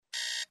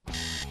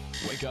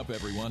Wake up,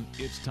 everyone.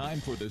 It's time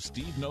for the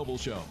Steve Noble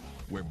Show,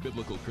 where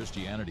biblical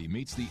Christianity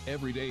meets the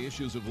everyday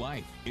issues of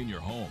life in your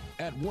home,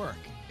 at work,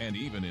 and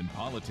even in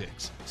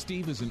politics.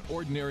 Steve is an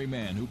ordinary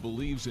man who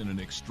believes in an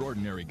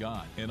extraordinary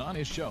God. And on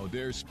his show,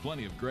 there's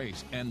plenty of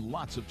grace and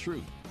lots of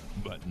truth,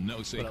 but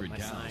no sacred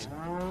cows.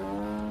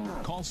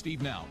 Call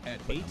Steve now at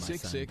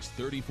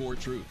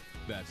 866-34-TRUTH.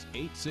 That's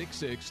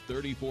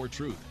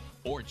 866-34-TRUTH.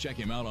 Or check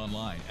him out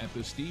online at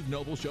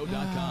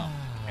thestevenobleshow.com.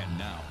 And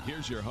now,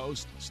 here's your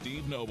host,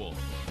 Steve Noble.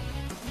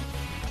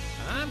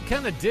 I'm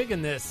kind of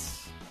digging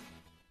this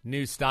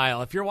new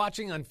style. If you're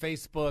watching on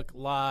Facebook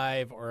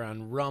Live or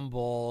on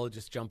Rumble,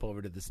 just jump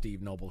over to the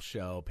Steve Noble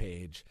Show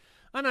page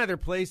on either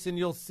place, and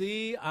you'll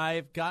see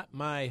I've got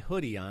my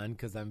hoodie on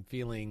because I'm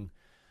feeling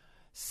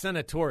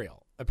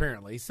senatorial,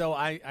 apparently. So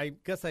I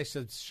guess I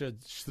should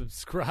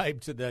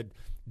subscribe to the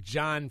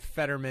John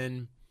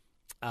Fetterman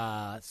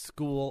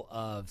School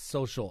of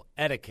Social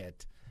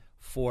Etiquette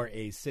for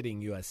a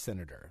sitting U.S.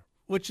 senator,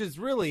 which is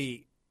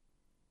really,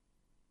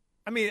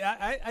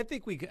 I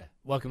think we could.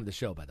 Welcome to the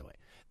show, by the way.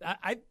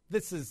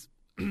 This is,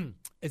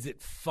 is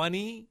it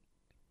funny?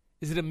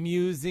 Is it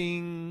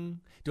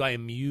amusing? Do I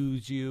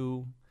amuse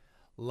you?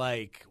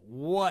 Like,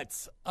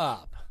 what's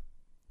up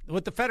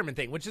with the Fetterman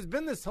thing, which has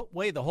been this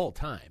way the whole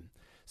time?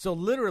 So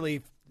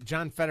literally,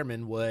 John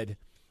Fetterman would,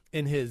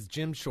 in his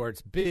gym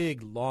shorts,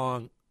 big,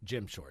 long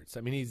gym shorts.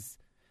 I mean, he's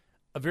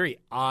a very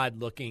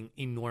odd-looking,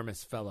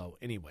 enormous fellow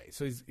anyway.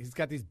 So he's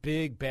got these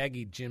big,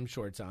 baggy gym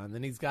shorts on.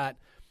 Then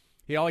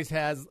he always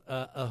has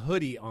a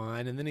hoodie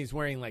on, and then he's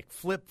wearing like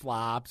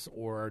flip-flops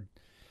or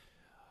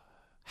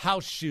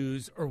house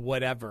shoes or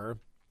whatever.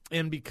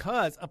 And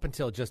because up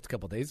until just a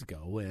couple days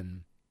ago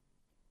when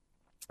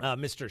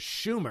Mr.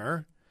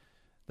 Schumer,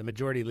 the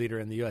majority leader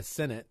in the U.S.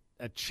 Senate,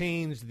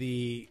 changed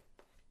the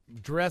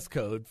dress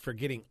code for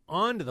getting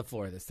onto the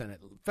floor of the Senate,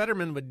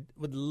 Fetterman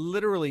would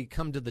literally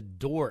come to the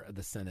door of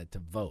the Senate to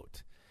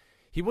vote.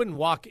 He wouldn't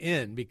walk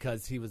in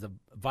because he was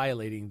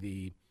violating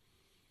the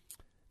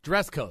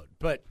dress code.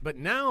 But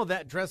now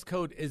that dress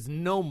code is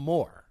no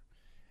more.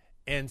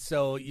 And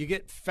so you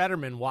get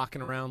Fetterman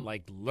walking around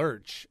like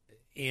Lurch,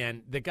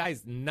 and the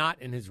guy's not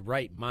in his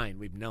right mind.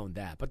 We've known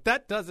that. But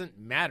that doesn't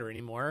matter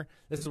anymore.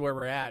 This is where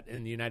we're at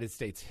in the United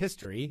States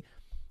history,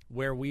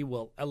 where we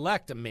will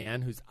elect a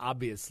man who's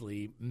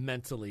obviously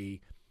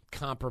mentally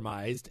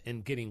compromised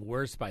and getting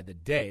worse by the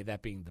day,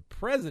 that being the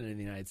president of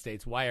the United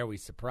States. Why are we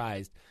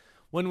surprised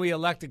when we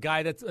elect a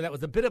guy that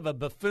was a bit of a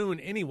buffoon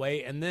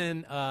anyway? And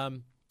then,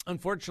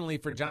 unfortunately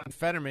for John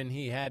Fetterman,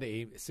 he had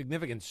a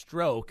significant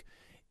stroke,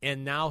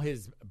 and now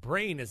his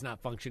brain is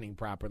not functioning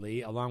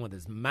properly, along with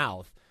his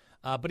mouth.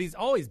 But he's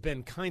always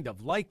been kind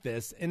of like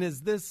this. And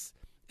is this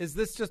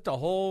just a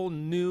whole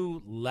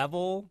new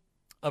level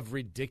of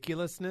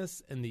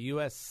ridiculousness in the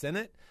U.S.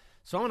 Senate?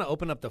 So I want to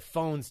open up the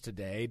phones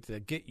today to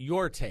get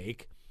your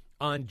take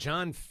on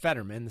John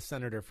Fetterman, the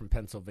senator from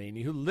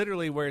Pennsylvania, who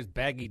literally wears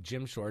baggy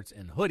gym shorts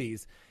and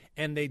hoodies,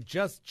 and they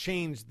just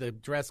changed the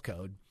dress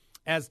code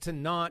as to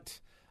not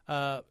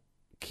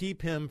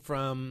keep him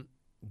from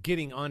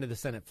getting onto the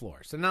Senate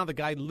floor. So now the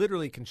guy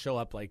literally can show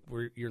up like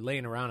you're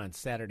laying around on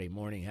Saturday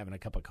morning having a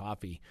cup of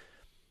coffee,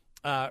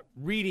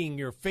 reading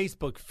your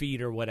Facebook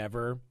feed or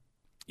whatever.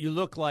 You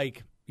look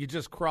like you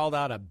just crawled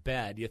out of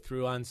bed. You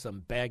threw on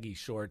some baggy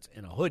shorts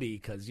and a hoodie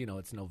because,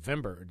 it's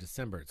November or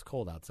December. It's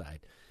cold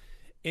outside.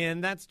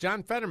 And that's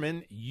John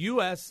Fetterman,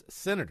 U.S.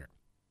 Senator.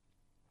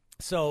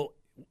 So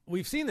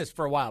we've seen this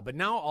for a while, but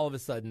now all of a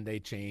sudden they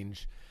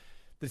change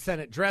the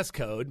Senate dress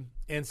code.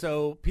 And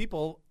so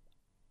people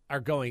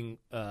are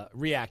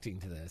reacting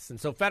to this. And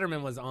so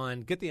Fetterman was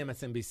on, get the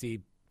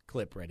MSNBC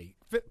clip ready.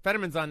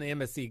 Fetterman's on the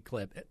MSC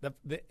clip,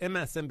 the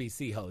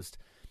MSNBC host,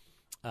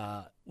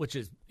 which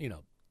is,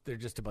 they're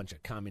just a bunch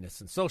of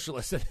communists and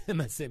socialists at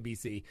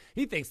MSNBC.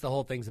 He thinks the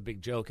whole thing's a big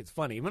joke. It's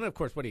funny. And, of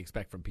course, what do you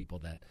expect from people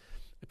that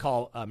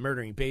call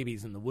murdering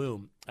babies in the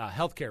womb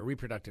healthcare,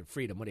 reproductive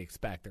freedom? What do you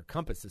expect? Their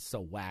compass is so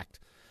whacked.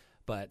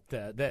 But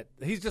that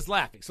he's just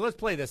laughing. So let's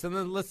play this and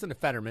then listen to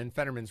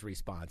Fetterman's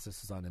response.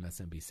 This is on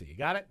MSNBC. You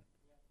got it?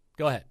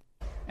 Go ahead.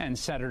 And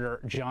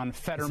Senator John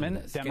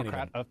Fetterman,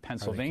 Democrat of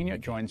Pennsylvania,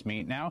 joins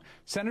me now.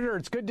 Senator,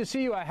 it's good to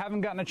see you. I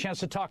haven't gotten a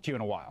chance to talk to you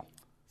in a while.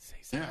 Say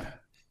something. Yeah.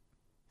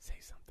 Say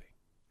something.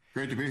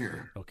 Great to be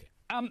here. Okay.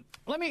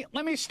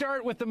 Let me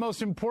start with the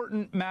most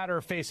important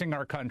matter facing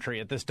our country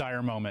at this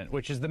dire moment,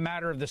 which is the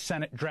matter of the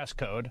Senate dress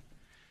code,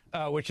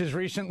 which has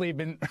recently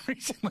been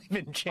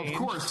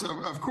changed.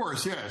 Of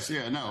course, yes,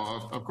 yeah,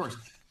 no, of course.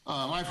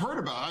 I've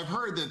heard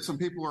that some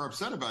people are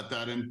upset about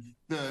that, and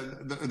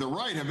the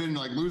right have been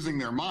like losing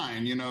their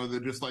mind. They're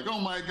just like, oh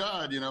my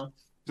God,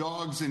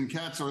 dogs and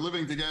cats are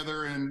living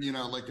together, and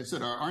like I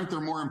said, aren't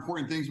there more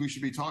important things we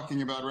should be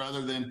talking about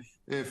rather than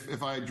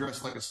if I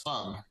dress like a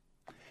slob?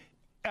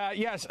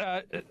 Yes,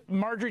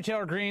 Marjorie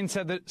Taylor Greene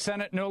said that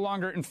Senate no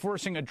longer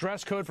enforcing a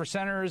dress code for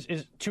senators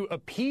is to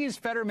appease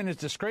Fetterman is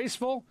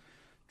disgraceful.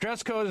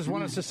 Dress code is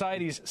one of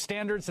society's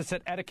standards that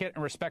set etiquette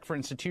and respect for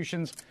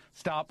institutions.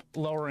 Stop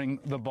lowering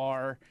the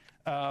bar.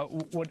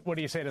 What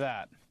do you say to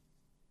that?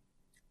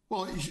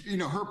 Well,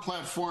 her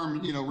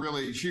platform,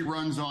 really, she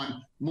runs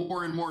on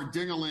more and more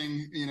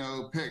ding-a-ling,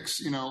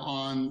 picks,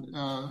 on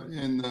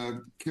in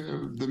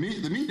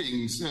the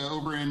meetings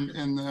over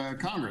in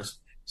Congress.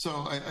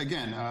 So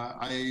again,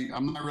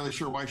 I'm not really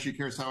sure why she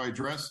cares how I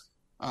dress,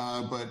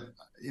 but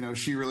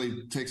she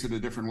really takes it a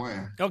different way.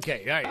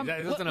 Okay, all right.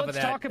 That's enough of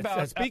that. Talk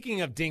about,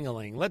 speaking of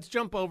ding-a-ling, let's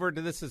jump over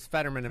to this is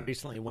Fetterman and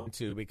recently went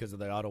to because of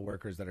the auto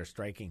workers that are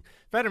striking.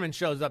 Fetterman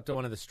shows up to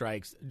one of the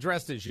strikes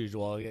dressed as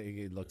usual.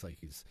 He looks like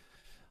he's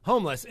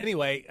homeless.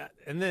 Anyway,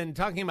 and then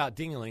talking about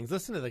ding-a-lings,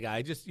 listen to the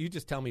guy. You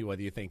just tell me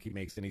whether you think he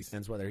makes any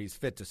sense, whether he's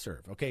fit to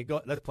serve. Okay,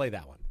 let's play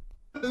that one.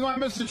 My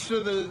message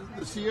to the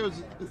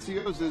CEOs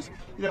is,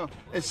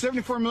 at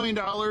 $74 million,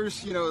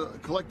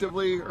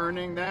 collectively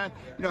earning that,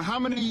 how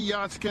many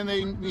yachts can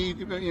they need,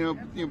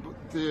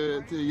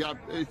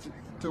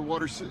 to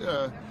water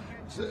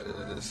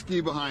ski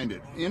behind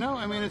it?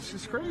 It's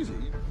just crazy.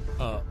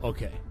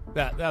 Okay,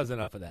 that was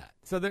enough of that.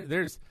 So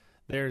there's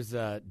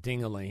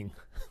ding-a-ling.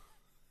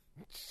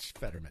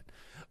 Fetterman.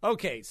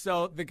 Okay,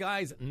 so the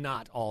guy's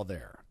not all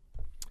there.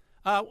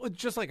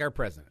 Just like our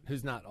president,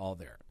 who's not all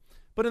there.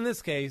 But in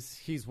this case,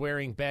 he's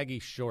wearing baggy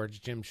shorts,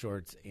 gym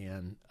shorts,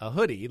 and a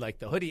hoodie, like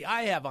the hoodie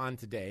I have on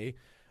today,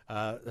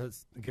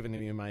 given to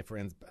me my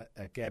friends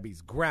at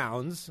Gabby's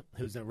Grounds,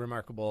 who's a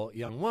remarkable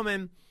young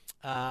woman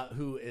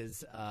who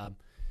is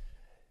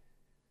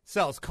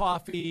sells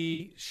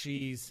coffee.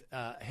 She's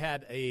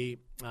had a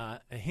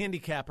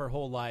handicap her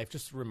whole life,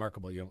 just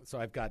remarkable. So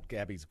I've got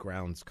Gabby's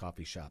Grounds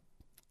coffee shop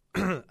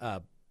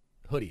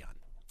hoodie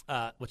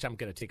on, which I'm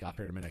going to take off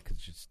here in a minute because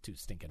it's just too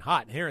stinking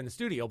hot here in the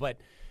studio. But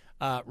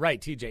right,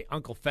 TJ,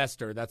 Uncle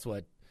Fester, that's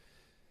what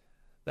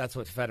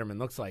Fetterman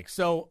looks like.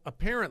 So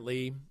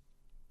apparently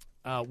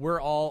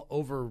we're all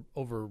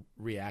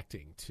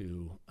overreacting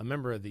to a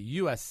member of the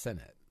U.S.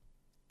 Senate,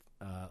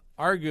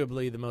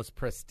 arguably the most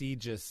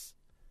prestigious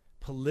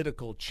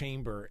political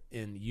chamber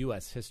in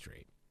U.S.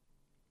 history,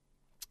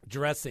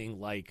 dressing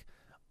like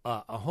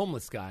a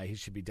homeless guy. He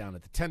should be down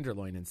at the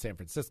Tenderloin in San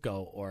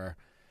Francisco, or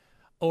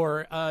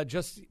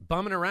just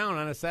bumming around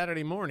on a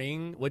Saturday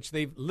morning, which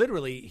he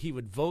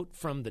would vote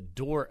from the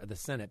door of the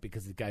Senate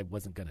because the guy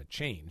wasn't going to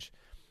change.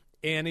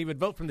 And he would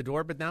vote from the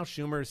door, but now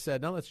Schumer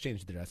said, no, let's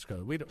change the dress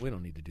code. We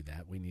don't need to do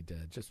that. We need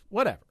to just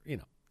whatever, you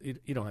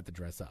don't have to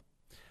dress up.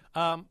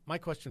 My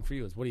question for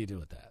you is, what do you do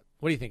with that?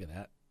 What do you think of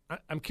that?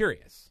 I'm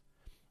curious.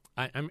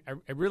 I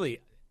really,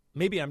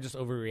 maybe I'm just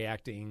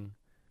overreacting.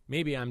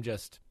 Maybe I'm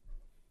just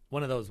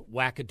one of those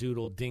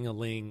wackadoodle,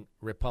 ding-a-ling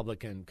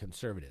Republican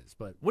conservatives.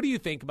 But what do you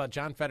think about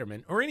John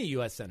Fetterman or any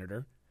U.S.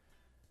 senator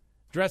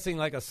dressing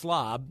like a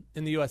slob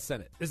in the U.S.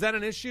 Senate? Is that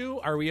an issue?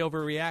 Are we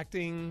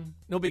overreacting?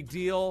 No big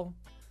deal?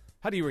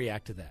 How do you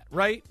react to that?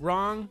 Right?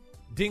 Wrong?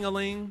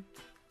 Ding-a-ling?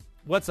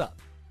 What's up?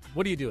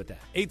 What do you do with that?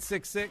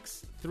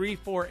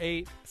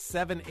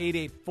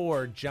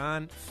 866-348-7884.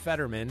 John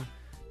Fetterman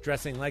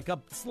dressing like a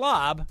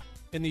slob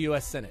in the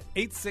U.S. Senate.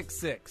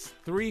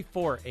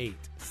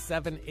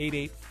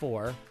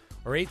 866-348-7884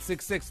 or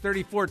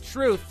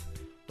 866-34-TRUTH.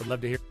 Would love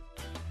to hear.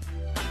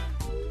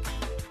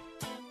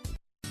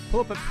 Pull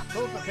up a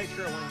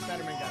picture of when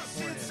Fetterman got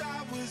sworn in.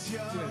 See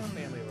what his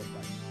family looked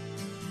like.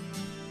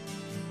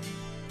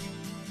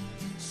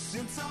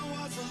 Since I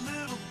was a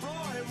little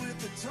boy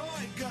with a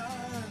toy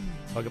gun.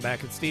 Welcome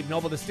back. It's Steve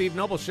Noble, the Steve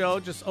Noble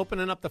Show. Just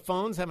opening up the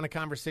phones, having a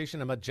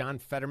conversation about John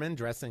Fetterman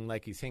dressing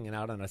like he's hanging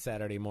out on a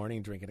Saturday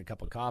morning, drinking a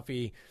cup of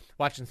coffee,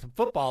 watching some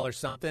football or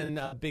something.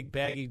 Big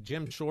baggy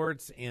gym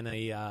shorts and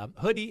a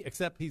hoodie,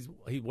 except he's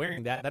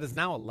wearing that. That is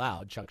now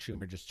allowed. Chuck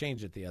Schumer just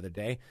changed it the other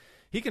day.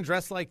 He can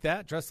dress like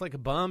that, dress like a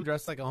bum,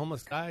 dress like a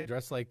homeless guy,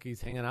 dress like he's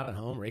hanging out at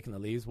home, raking the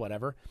leaves,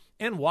 whatever,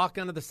 and walk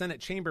onto the Senate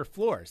chamber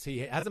floors.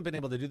 He hasn't been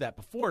able to do that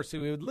before,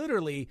 so he would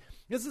literally,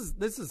 this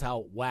is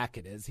how whack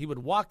it is. He would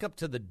walk up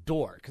to the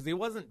door because he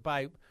wasn't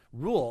by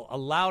rule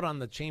allowed on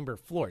the chamber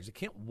floors. You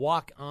can't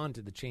walk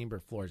onto the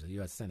chamber floors of the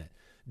U.S. Senate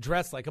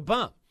dressed like a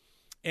bum.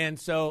 And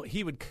so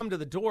he would come to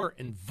the door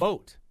and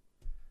vote.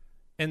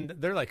 And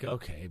they're like,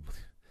 okay.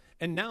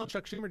 And now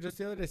Chuck Schumer just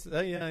the other day said,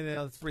 oh,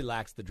 yeah, let's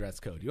relax the dress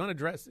code. You want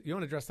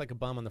to dress like a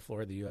bum on the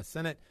floor of the U.S.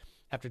 Senate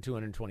after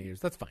 220 years?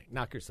 That's fine.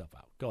 Knock yourself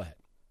out. Go ahead.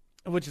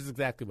 Which is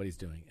exactly what he's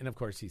doing. And, of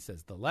course, he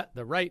says the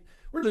right,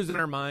 we're losing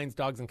our minds,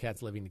 dogs and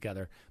cats living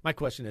together. My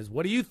question is,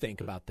 what do you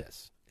think about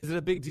this? Is it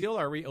a big deal?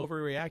 Are we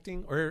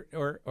overreacting?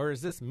 Or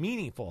is this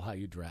meaningful how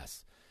you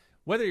dress?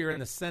 Whether you're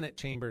in the Senate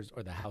chambers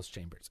or the House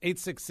chambers.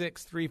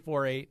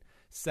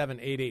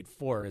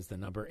 866-348-7884 is the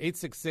number.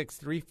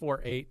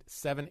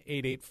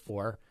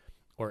 866-348-7884.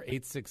 Or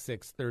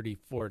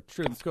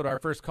 866-34-TRUTH. Let's go to our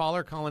first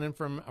caller calling in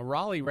from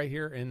Raleigh right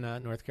here in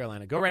North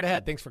Carolina. Go right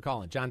ahead. Thanks for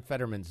calling. John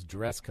Fetterman's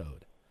dress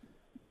code.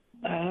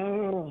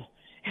 Oh,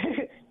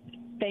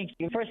 thank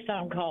you.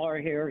 First-time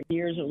caller here.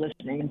 Years of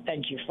listening, and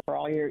thank you for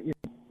all your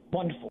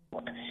wonderful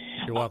work.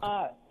 You're welcome.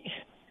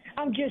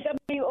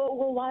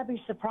 Why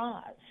be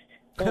surprised?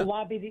 Or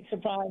why be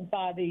surprised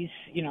by these,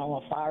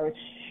 fires?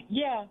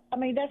 Yeah,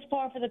 that's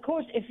par for the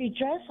course. If he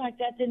dressed like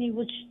that, then he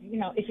would,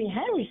 if he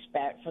had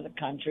respect for the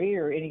country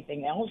or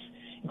anything else,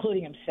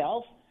 including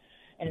himself,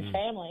 and his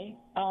family,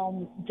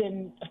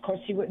 then of course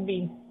he wouldn't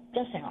be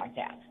dressing like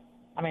that.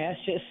 I mean,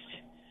 that's just.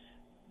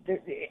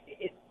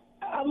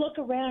 I look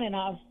around, and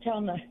I was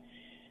telling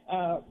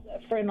a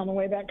friend on the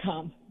way back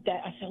home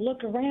that I said,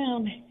 look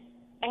around,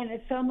 and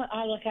it's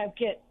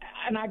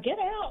I get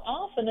out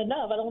often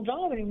enough. I don't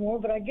drive anymore,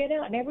 but I get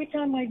out, and every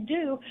time I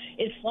do,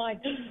 it's like,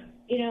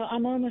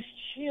 I'm almost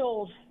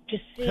chilled to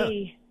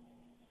see.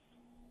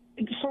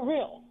 For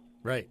real.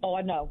 Right. Oh,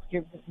 I know.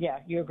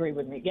 You agree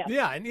with me. Yeah.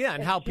 Yeah,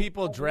 and how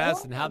people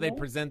dress and how they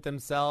present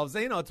themselves.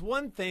 It's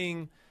one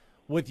thing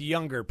with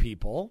younger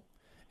people.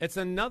 It's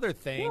another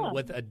thing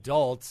with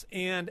adults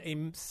and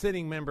a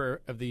sitting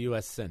member of the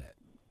U.S. Senate.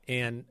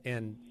 And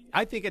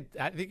I think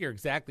you're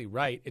exactly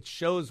right. It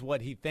shows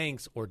what he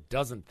thinks or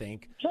doesn't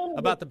think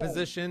about the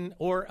position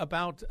or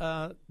about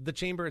the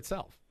chamber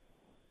itself.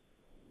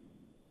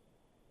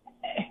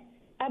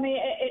 I mean,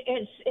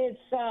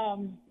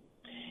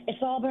 it's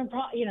all been,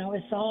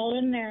 it's all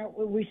in there.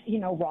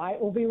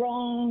 Right will be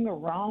wrong, or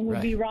wrong will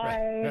be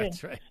right.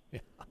 That's right. Yeah.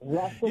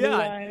 Left will be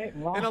right.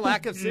 And a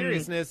lack of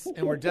seriousness,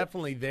 and we're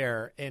definitely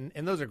there. And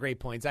those are great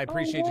points. I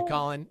appreciate you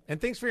calling, and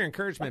thanks for your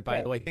encouragement.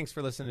 By the way, thanks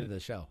for listening to the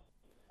show.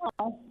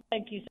 Oh,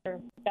 thank you, sir.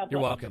 God You're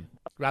bless. welcome.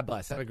 God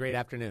bless. Have a great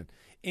afternoon.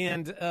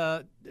 And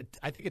I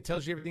think it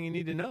tells you everything you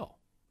need to know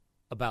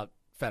about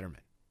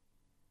Fetterman.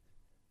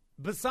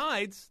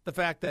 Besides the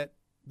fact that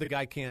the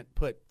guy can't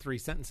put 3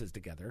 sentences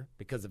together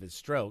because of his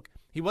stroke.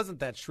 He wasn't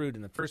that shrewd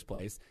in the first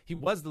place. He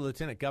was the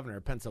lieutenant governor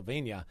of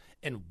Pennsylvania.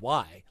 And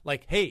why?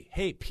 Like,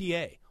 hey,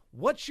 PA,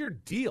 what's your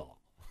deal?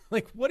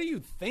 Like, what are you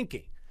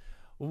thinking?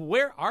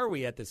 Where are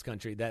we at this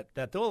country that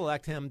they'll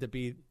elect him to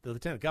be the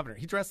lieutenant governor?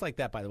 He dressed like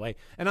that, by the way.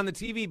 And on the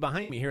TV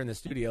behind me here in the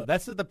studio,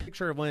 that's the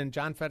picture of when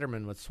John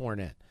Fetterman was sworn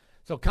in.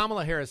 So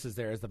Kamala Harris is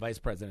there as the vice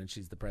president.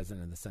 She's the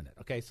president of the Senate.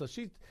 Okay, so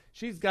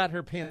she's got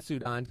her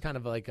pantsuit on, kind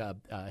of like a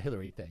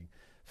Hillary thing.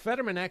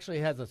 Fetterman actually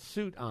has a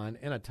suit on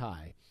and a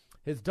tie.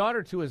 His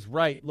daughter to his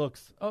right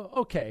looks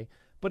okay,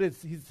 but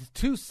his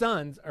 2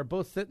 sons are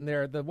both sitting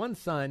there. The one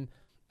son,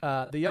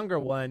 the younger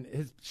one,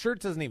 his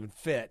shirt doesn't even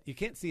fit. You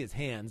can't see his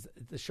hands.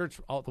 The shirt's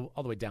all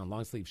the way down,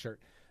 long sleeve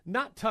shirt.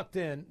 Not tucked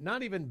in,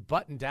 not even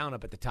buttoned down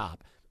up at the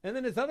top. And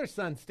then his other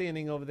son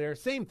standing over there,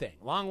 same thing.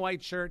 Long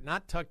white shirt,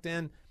 not tucked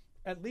in.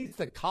 At least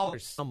the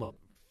collar's somewhat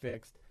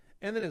fixed.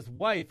 And then his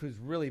wife, who's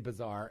really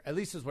bizarre, at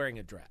least is wearing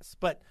a dress.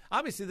 But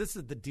obviously this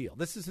is the deal.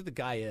 This is who the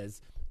guy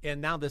is.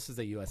 And now this is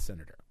a U.S.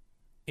 senator.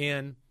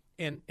 And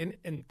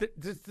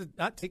this is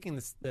not taking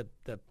the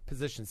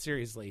position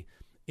seriously.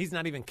 He's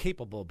not even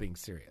capable of being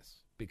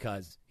serious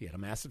because he had a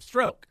massive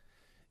stroke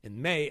in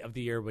May of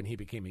the year when he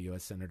became a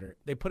U.S. senator.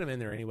 They put him in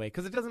there anyway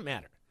because it doesn't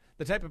matter.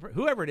 The type of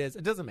whoever it is,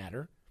 it doesn't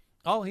matter.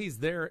 All he's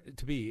there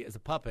to be is a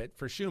puppet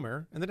for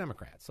Schumer and the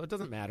Democrats. So it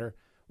doesn't matter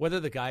whether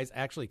the guy's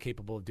actually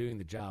capable of doing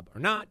the job or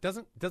not.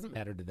 Doesn't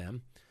matter to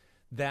them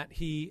that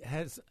he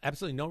has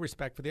absolutely no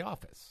respect for the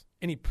office.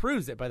 And he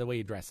proves it by the way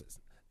he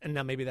dresses. And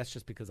now maybe that's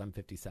just because I'm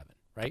 57,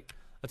 right?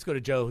 Let's go to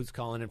Joe, who's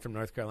calling in from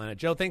North Carolina.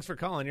 Joe, thanks for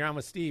calling. You're on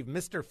with Steve.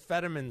 Mr.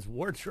 Fetterman's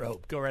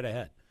wardrobe. Go right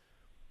ahead.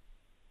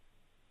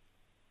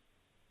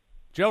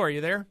 Joe, are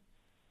you there?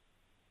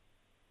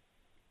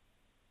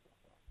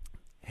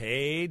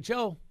 Hey,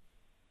 Joe.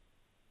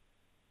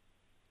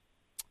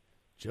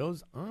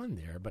 Joe's on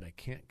there, but I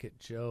can't get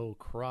Joe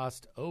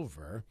crossed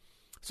over.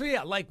 So,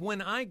 yeah, like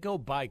when I go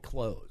buy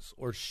clothes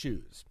or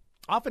shoes,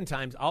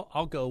 oftentimes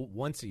I'll go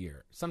once a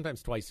year,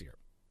 sometimes twice a year,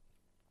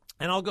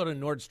 and I'll go to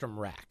Nordstrom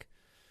Rack,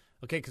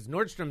 okay, because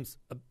Nordstrom's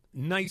a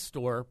nice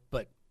store,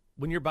 but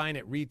when you're buying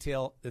at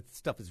retail, that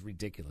stuff is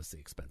ridiculously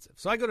expensive.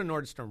 So I go to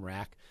Nordstrom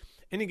Rack,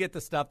 and you get the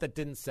stuff that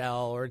didn't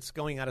sell or it's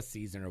going out of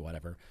season or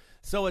whatever.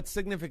 So it's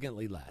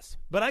significantly less.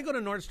 But I go to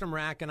Nordstrom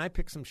Rack, and I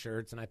pick some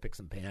shirts, and I pick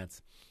some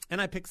pants,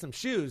 and I pick some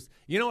shoes.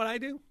 You know what I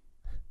do?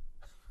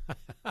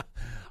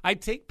 I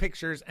take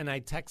pictures, and I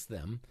text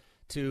them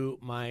to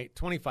my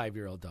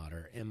 25-year-old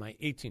daughter and my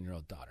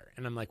 18-year-old daughter.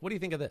 And I'm like, what do you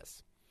think of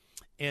this?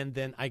 And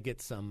then I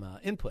get some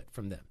input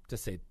from them, to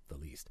say the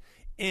least.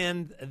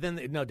 And then,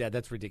 no, Dad,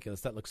 that's ridiculous.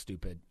 That looks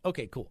stupid.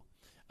 Okay, cool.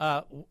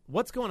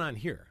 What's going on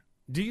here?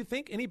 Do you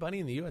think anybody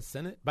in the U.S.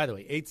 Senate, by the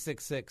way,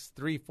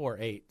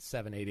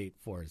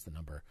 866-348-7884 is the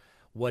number.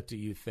 What do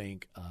you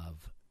think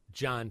of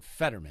John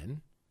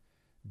Fetterman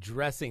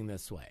dressing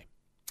this way?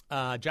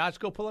 Josh,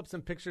 go pull up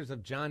some pictures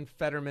of John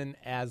Fetterman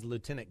as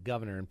lieutenant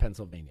governor in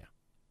Pennsylvania.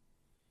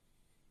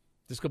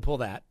 Just go pull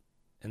that,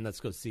 and let's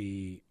go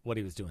see what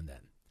he was doing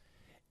then.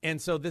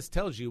 And so this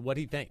tells you what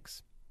he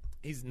thinks.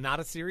 He's not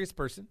a serious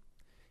person.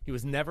 He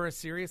was never a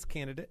serious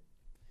candidate.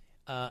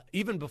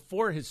 Even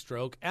before his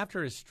stroke,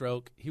 after his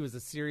stroke, he was a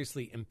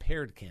seriously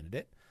impaired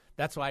candidate.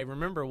 That's why I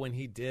remember when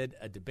he did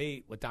a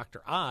debate with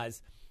Dr.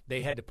 Oz,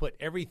 they had to put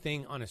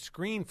everything on a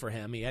screen for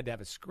him. He had to have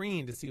a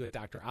screen to see what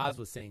Dr. Oz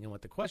was saying and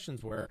what the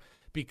questions were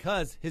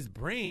because his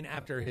brain,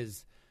 after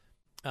his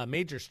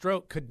major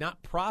stroke, could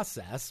not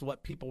process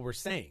what people were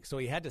saying. So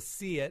he had to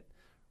see it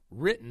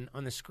written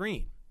on the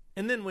screen.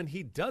 And then when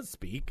he does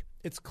speak,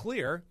 it's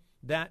clear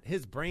that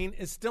his brain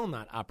is still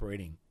not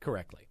operating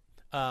correctly.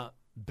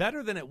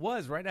 better than it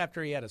was right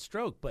after he had a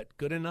stroke, but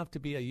good enough to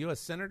be a U.S.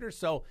 Senator.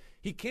 So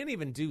he can't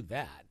even do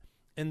that.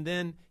 And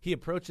then he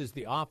approaches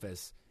the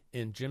office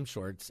in gym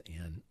shorts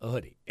and a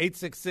hoodie.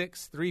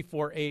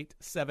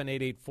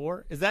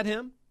 866-348-7884. Is that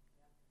him?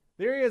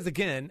 There he is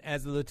again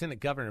as the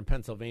lieutenant governor in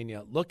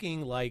Pennsylvania,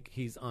 looking like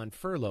he's on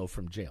furlough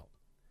from jail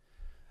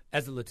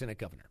as the lieutenant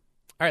governor.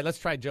 All right, let's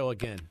try Joe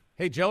again.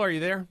 Hey, Joe, are you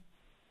there?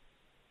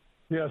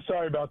 Yeah,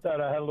 sorry about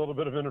that. I had a little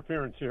bit of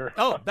interference here.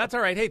 Oh, that's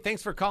all right. Hey,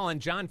 thanks for calling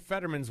John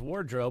Fetterman's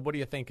wardrobe. What are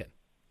you thinking?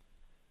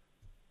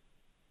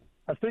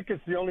 I think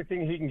it's the only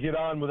thing he can get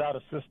on without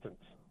assistance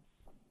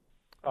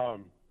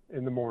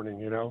in the morning,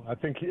 you know. I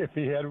think if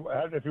he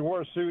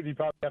wore a suit, he'd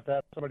probably have to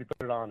have somebody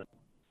put it on him,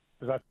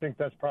 because I think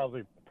that's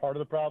probably part of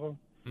the problem.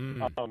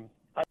 Mm-hmm.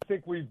 I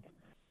think we've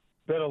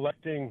been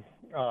electing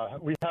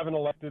we haven't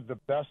elected the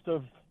best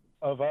of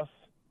us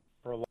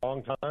for a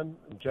long time,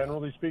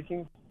 generally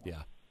speaking.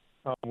 Yeah.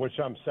 Which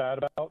I'm sad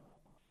about.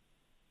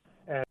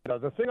 And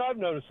the thing I've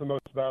noticed the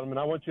most about him, and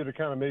I want you to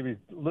kind of maybe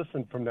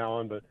listen from now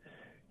on, but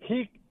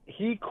he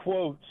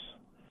quotes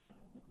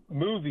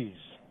movies.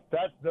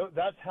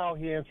 That's how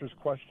he answers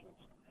questions.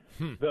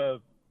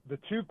 The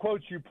two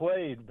quotes you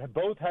played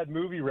both had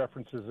movie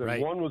references, and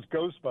right. One was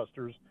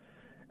Ghostbusters,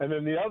 and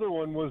then the other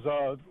one was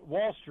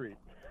Wall Street.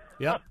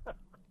 Yeah.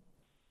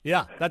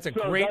 Yeah, that's a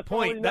great that's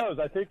point. All he knows.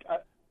 I think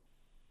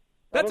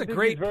that's a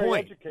great he's very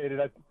point.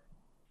 Educated.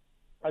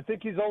 I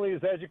think he's only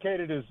as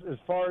educated as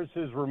far as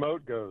his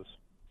remote goes,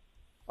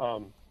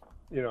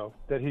 you know,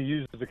 that he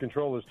uses to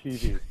control his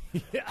TV.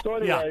 Yeah. So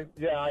anyway,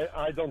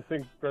 I don't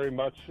think very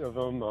much of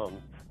him.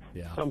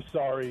 Yeah. I'm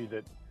sorry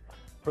that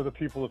for the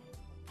people of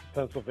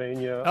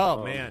Pennsylvania.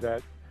 Oh,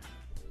 man.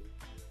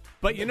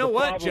 But you know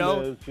what,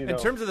 Joe? Is, in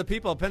terms of the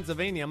people of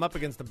Pennsylvania, I'm up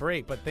against the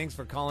break, but thanks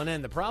for calling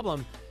in. The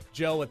problem,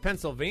 Joe, with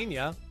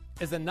Pennsylvania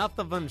is enough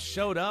of them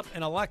showed up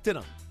and elected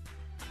him.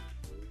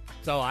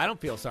 So I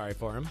don't feel sorry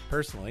for him,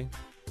 personally.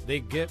 They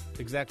get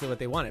exactly what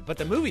they wanted. But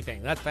the movie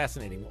thing, that's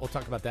fascinating. We'll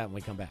talk about that when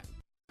we come back.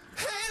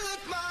 Hey, look,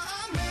 Ma,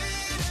 I made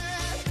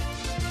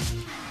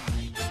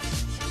it.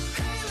 Hey,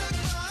 look,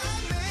 Ma,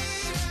 I made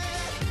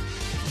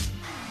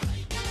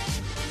it.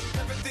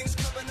 Everything's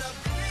coming up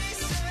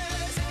pieces.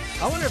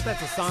 I wonder if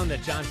that's a song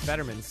that John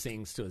Fetterman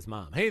sings to his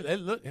mom. Hey,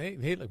 look,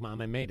 Mom,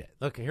 I made it.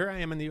 Look, here I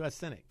am in the U.S.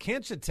 Senate.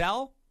 Can't you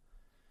tell?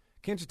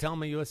 Can't you tell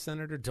I'm a U.S.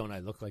 Senator? Don't I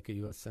look like a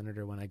U.S.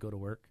 Senator when I go to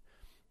work?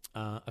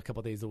 A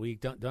couple days a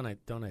week. Don't I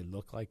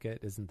look like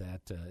it? Isn't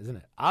it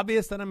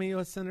obvious that I'm a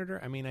U.S.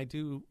 Senator? I mean, I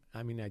do.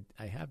 I mean,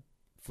 I have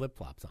flip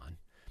flops on,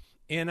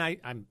 and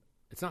I'm.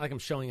 It's not like I'm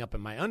showing up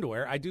in my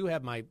underwear. I do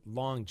have my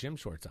long gym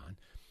shorts on,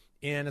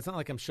 and it's not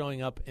like I'm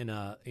showing up in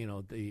a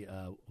what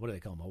do they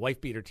call them? A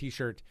wife beater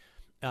T-shirt.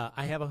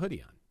 I have a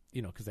hoodie on,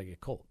 because I get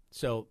cold.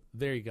 So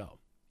there you go.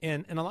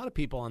 And a lot of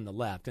people on the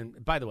left,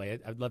 and by the way,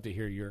 I'd love to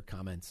hear your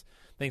comments,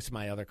 thanks to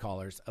my other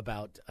callers,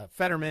 about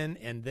Fetterman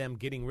and them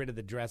getting rid of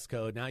the dress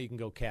code. Now you can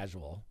go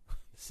casual.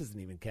 This isn't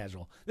even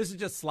casual. This is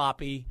just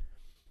sloppy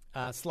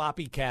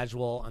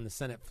casual on the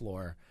Senate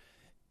floor.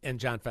 And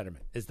John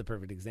Fetterman is the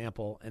perfect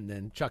example. And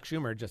then Chuck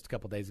Schumer just a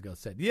couple days ago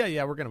said,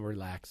 yeah, we're going to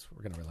relax.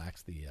 We're going to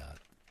relax the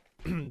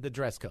the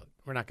dress code.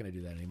 We're not going to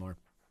do that anymore.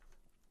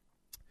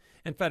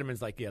 And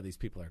Fetterman's like, yeah, these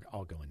people are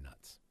all going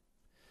nuts.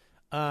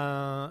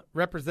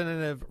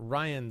 Representative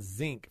Ryan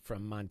Zink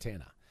from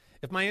Montana.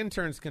 If my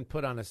interns can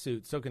put on a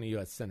suit, so can a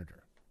U.S.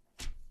 Senator.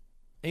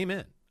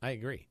 Amen. I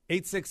agree.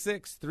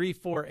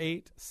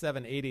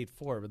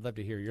 866-348-7884. Would love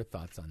to hear your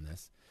thoughts on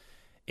this.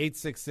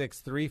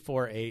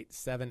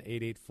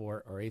 866-348-7884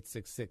 or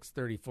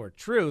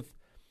 866-34-TRUTH.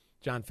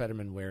 John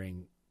Fetterman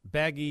wearing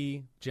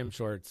baggy gym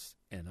shorts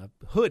and a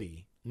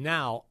hoodie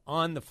now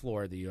on the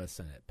floor of the U.S.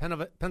 Senate.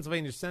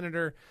 Pennsylvania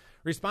Senator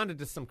responded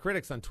to some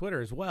critics on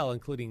Twitter as well,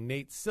 including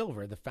Nate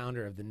Silver, the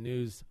founder of the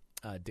news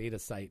data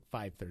site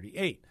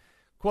 538.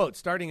 Quote,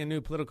 starting a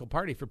new political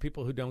party for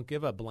people who don't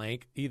give a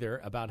blank either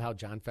about how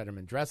John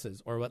Fetterman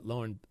dresses or what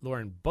Lauren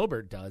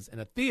Boebert does in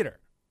a theater.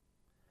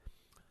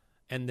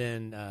 And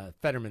then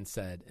Fetterman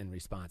said in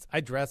response, I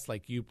dress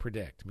like you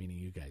predict, meaning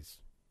you guys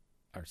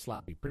are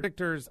sloppy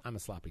predictors. I'm a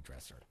sloppy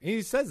dresser. And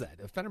he says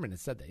that. Fetterman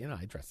has said that.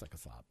 I dress like a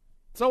slob.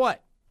 So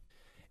what?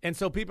 And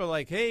so people are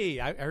like, hey,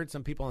 I heard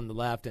some people on the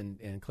left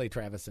and Clay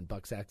Travis and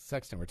Buck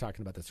Sexton were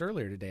talking about this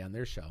earlier today on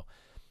their show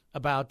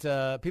about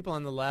people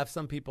on the left.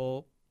 Some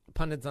people,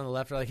 pundits on the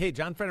left, are like, hey,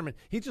 John Fetterman,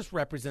 he just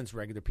represents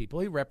regular people.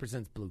 He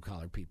represents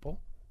blue-collar people.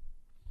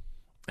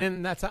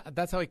 And that's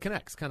how he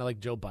connects, kind of like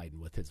Joe Biden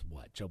with his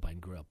what? Joe Biden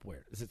grew up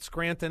where? Is it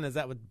Scranton? Is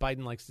that what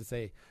Biden likes to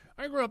say?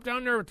 I grew up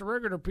down there with the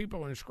regular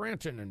people in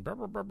Scranton and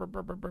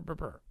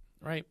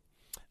right?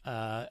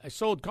 I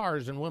sold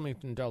cars in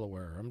Wilmington,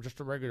 Delaware. I'm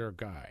just a regular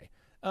guy.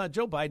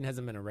 Joe Biden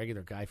hasn't been a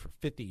regular guy for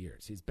 50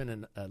 years. He's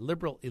been a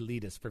liberal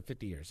elitist for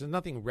 50 years. There's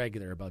nothing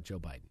regular about Joe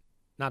Biden.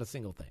 Not a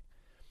single thing.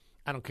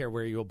 I don't care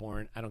where you were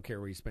born. I don't care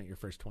where you spent your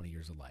first 20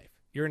 years of life.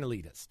 You're an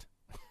elitist.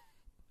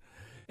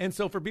 And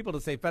so for people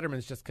to say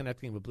Fetterman's just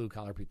connecting with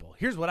blue-collar people,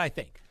 here's what I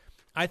think.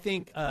 I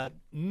think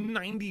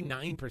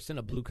 99%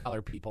 of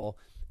blue-collar people,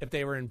 if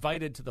they were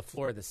invited to the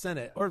floor of the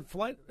Senate or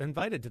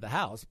invited to the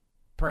House,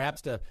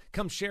 perhaps to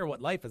come share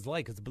what life is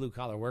like as a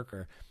blue-collar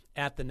worker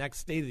at the next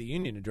State of the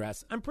Union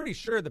address. I'm pretty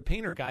sure the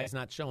painter guy is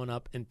not showing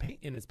up in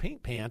his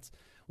paint pants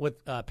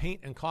with paint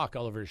and caulk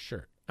all over his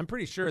shirt. I'm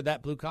pretty sure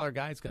that blue-collar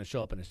guy is going to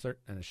show up in a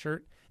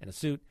shirt and a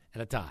suit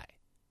and a tie.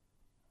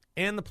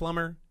 And the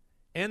plumber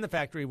and the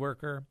factory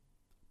worker,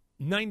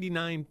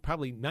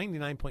 probably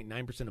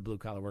 99.9% of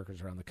blue-collar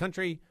workers around the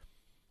country,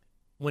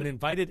 when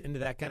invited into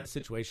that kind of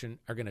situation,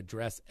 are going to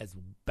dress as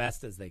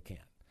best as they can.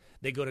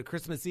 They go to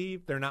Christmas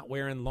Eve, they're not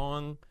wearing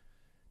long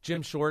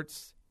gym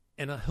shorts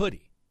and a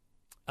hoodie.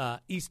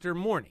 Easter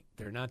morning,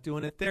 they're not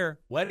doing it there.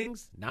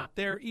 Weddings, not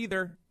there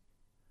either.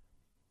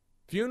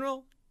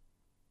 Funeral,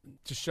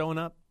 just showing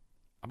up.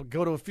 I'm going to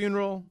go to a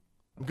funeral.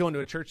 I'm going to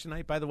a church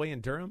tonight, by the way,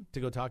 in Durham to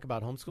go talk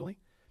about homeschooling.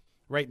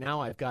 Right now,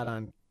 I've got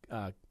on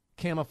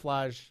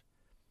camouflage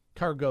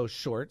cargo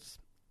shorts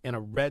and a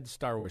red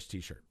Star Wars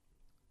t-shirt.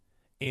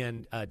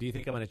 And do you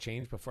think I'm going to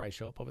change before I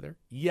show up over there?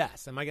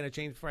 Yes. Am I going to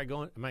change before I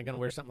go? Am I going to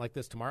wear something like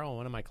this tomorrow in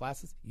one of my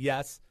classes?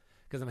 Yes,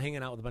 because I'm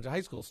hanging out with a bunch of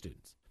high school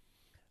students.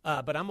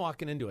 But I'm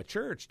walking into a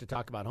church to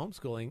talk about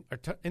homeschooling, or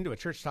into a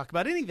church to talk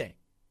about anything.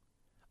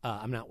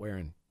 I'm not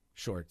wearing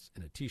shorts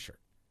and a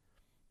T-shirt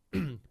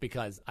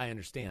because I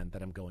understand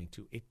that I'm going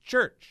to a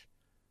church.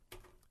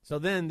 So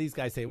then these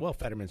guys say, well,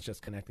 Fetterman's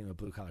just connecting with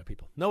blue-collar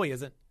people. No, he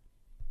isn't.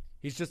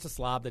 He's just a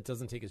slob that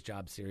doesn't take his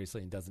job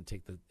seriously and doesn't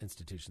take the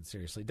institution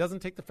seriously, doesn't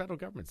take the federal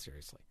government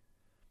seriously.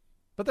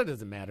 But that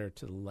doesn't matter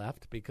to the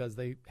left because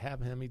they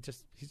have him. He's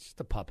just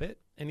a puppet,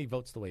 and he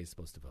votes the way he's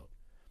supposed to vote.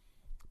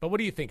 But what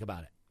do you think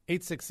about it?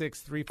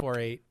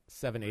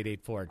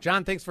 866-348-7884.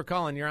 John, thanks for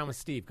calling. You're on with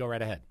Steve. Go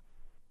right ahead.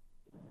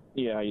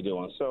 Yeah, how you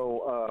doing?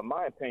 So,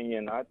 my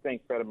opinion, I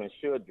think Fetterman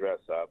should dress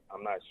up.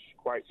 I'm not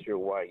quite sure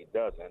why he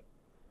doesn't,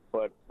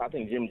 but I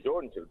think Jim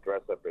Jordan should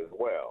dress up as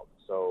well.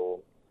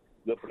 So,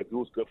 good for the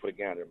goose, good for the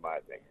gander, in my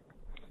opinion.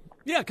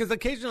 Yeah, because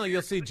occasionally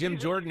you'll see Jim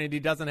Jordan and he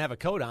doesn't have a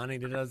coat on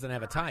and he doesn't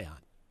have a tie on.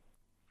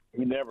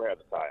 He never has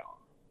a tie on.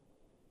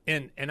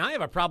 And I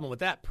have a problem with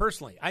that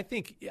personally.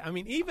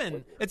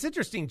 Even it's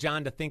interesting,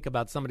 John, to think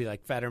about somebody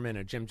like Fetterman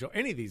or Jim Jordan,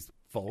 any of these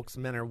folks,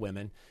 men or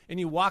women, and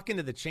you walk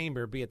into the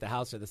chamber, be it the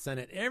House or the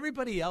Senate,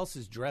 everybody else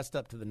is dressed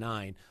up to the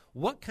nine.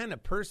 What kind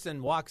of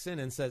person walks in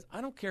and says,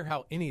 I don't care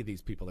how any of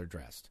these people are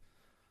dressed?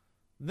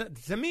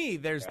 To me,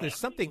 there's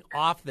something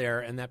off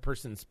there in that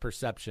person's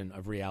perception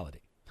of reality.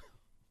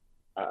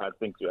 I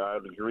think I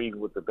would agree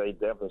with that. They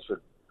definitely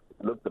should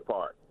look the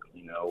part.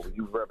 You know,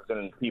 you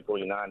representing people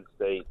in the United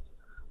States.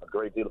 A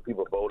great deal of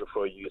people voted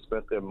for you,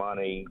 spent their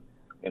money,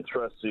 and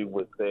trust you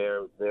with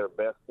their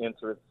best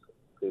interests.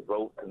 They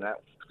vote in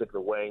that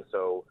particular way,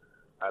 so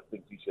I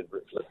think you should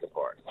look the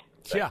part.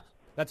 Thanks. Yeah,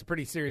 that's a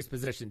pretty serious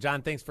position.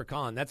 John, thanks for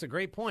calling. That's a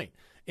great point.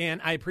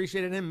 And I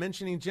appreciated him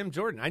mentioning Jim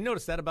Jordan. I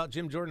noticed that about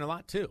Jim Jordan a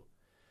lot, too.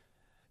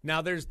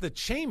 Now, there's the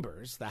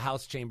chambers, the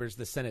House chambers,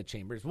 the Senate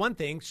chambers. One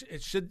thing,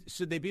 should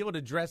they be able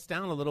to dress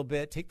down a little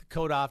bit, take the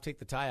coat off, take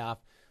the tie off,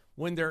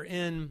 when they're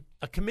in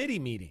a committee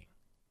meeting?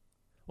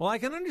 Well, I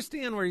can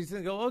understand where he's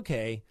going to go,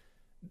 okay,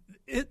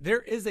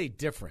 there is a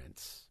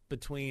difference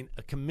between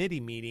a committee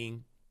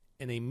meeting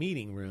in a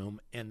meeting room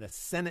and the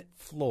Senate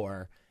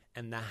floor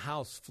and the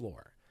House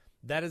floor.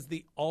 That is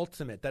the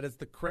ultimate. That is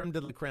the creme de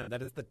la creme.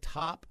 That is the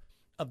top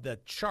of the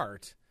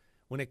chart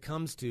when it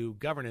comes to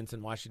governance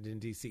in Washington,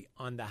 D.C.,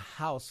 on the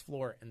House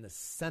floor and the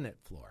Senate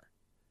floor.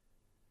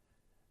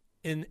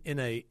 In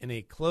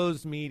a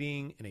closed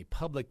meeting, in a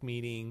public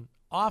meeting,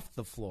 off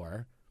the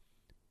floor,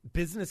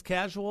 business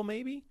casual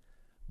maybe,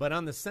 but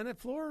on the Senate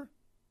floor,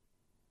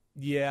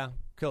 yeah,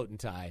 coat and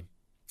tie,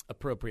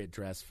 appropriate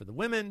dress for the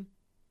women,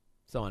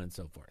 so on and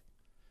so forth.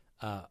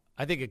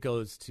 I think it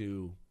goes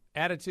to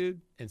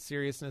attitude and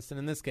seriousness, and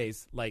in this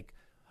case, I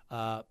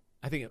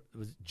think it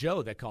was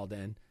Joe that called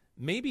in,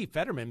 maybe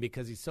Fetterman,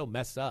 because he's so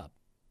messed up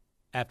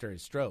after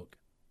his stroke,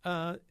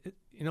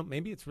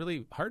 maybe it's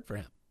really hard for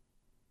him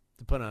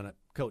to put on a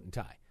coat and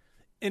tie.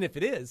 And if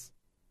it is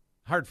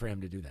hard for him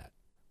to do that,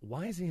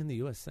 why is he in the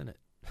U.S. Senate?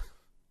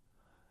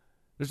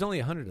 There's only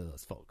 100 of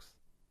those folks.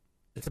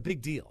 It's a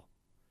big deal.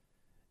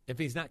 If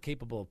he's not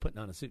capable of putting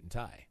on a suit and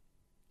tie,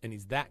 and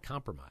he's that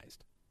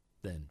compromised,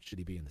 then should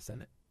he be in the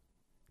Senate?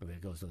 That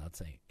goes without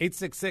saying.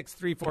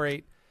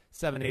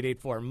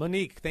 866-348-7884.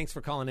 Monique, thanks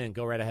for calling in.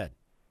 Go right ahead.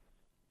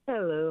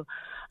 Hello.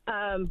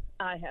 I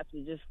have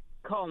to just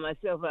call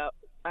myself out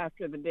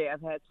after the day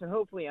I've had, so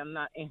hopefully I'm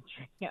not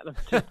answering out of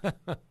just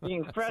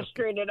being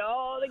frustrated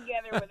all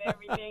together with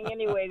everything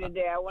anyway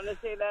today. I want to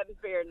say that in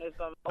fairness.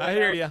 I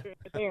hear you.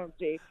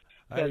 Transparency,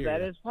 because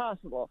that is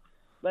possible.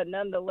 But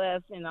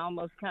nonetheless, in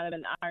almost kind of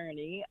an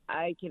irony,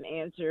 I can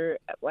answer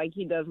like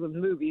he does with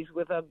movies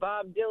with a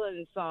Bob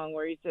Dylan song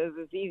where he says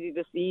it's easy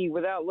to see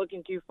without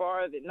looking too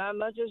far that not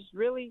much is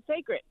really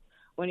sacred.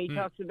 When he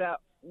talks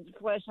about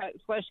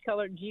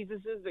flesh-colored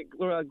Jesuses that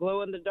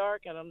glow in the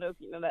dark. I don't know if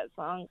you know that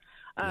song.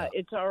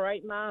 It's All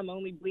Right, Ma, I'm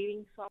Only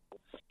Bleeding song.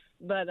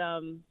 But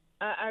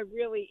I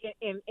really,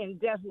 and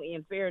definitely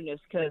in fairness,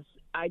 because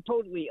I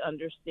totally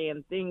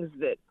understand things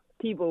that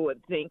people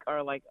would think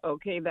are like,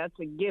 okay, that's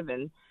a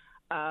given.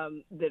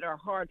 that are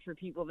hard for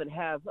people that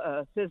have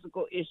a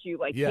physical issue,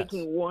 like Yes.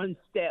 taking one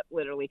step,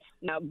 literally.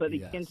 Now, but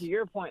again, Yes. to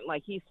your point,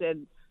 like he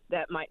said,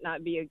 that might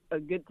not be a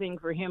good thing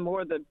for him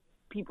or the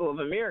people of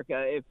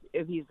America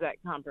if he's that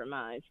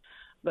compromised.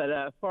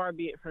 But far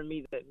be it from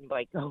me that,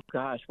 like, oh,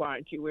 gosh, why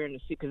aren't you wearing a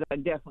suit? Because I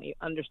definitely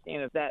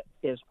understand if that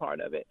is part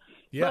of it.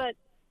 Yeah. But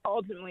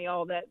ultimately,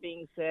 all that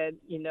being said,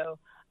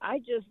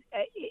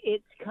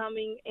 it's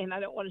coming, and I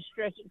don't want to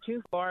stretch it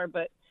too far,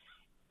 but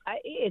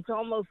it's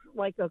almost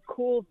like a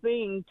cool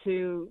thing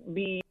to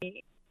be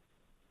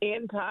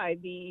anti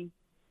the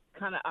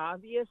kind of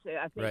obvious.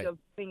 I think Right. of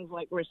things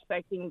like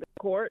respecting the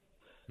court,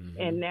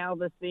 and now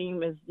the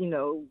theme is,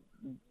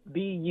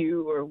 be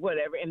you or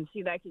whatever. And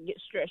see, that could get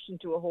stretched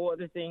into a whole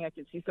other thing. I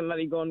could see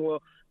somebody going,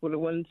 well,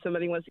 when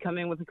somebody wants to come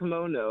in with a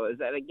kimono, is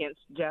that against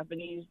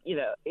Japanese?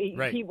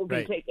 Right, People can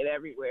right. take it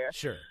everywhere.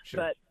 Sure.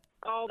 But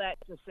all that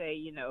to say,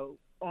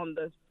 on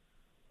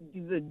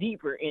the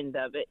deeper end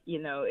of it,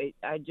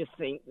 I just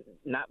think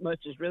not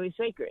much is really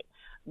sacred.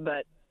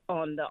 But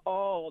on the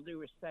all due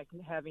respect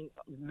and having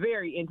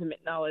very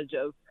intimate knowledge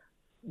of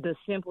the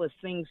simplest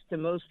things to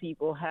most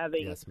people,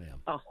 having Yes,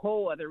 ma'am. a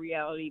whole other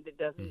reality that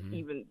doesn't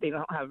even, they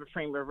don't have a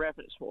frame of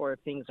reference for if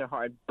things are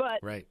hard.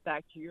 But Right.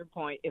 back to your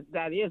point, if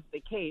that is the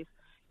case,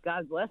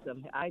 God bless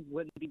them. I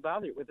wouldn't be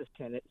bothered with this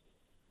tenant.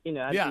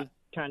 I'd Yeah. be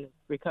trying to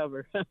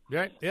recover.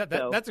 Right. Yeah,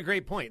 So- that's a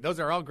great point. Those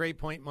are all great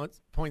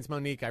points,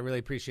 Monique. I really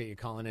appreciate you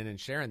calling in and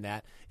sharing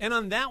that. And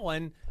on that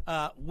one,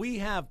 we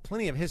have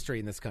plenty of history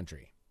in this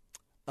country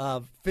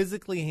of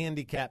physically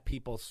handicapped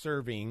people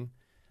serving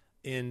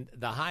in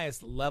the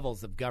highest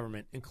levels of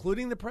government,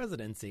 including the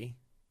presidency,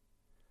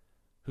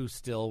 who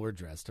still were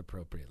dressed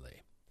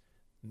appropriately.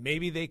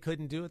 Maybe they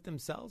couldn't do it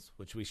themselves,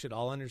 which we should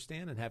all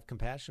understand and have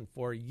compassion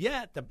for,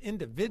 yet the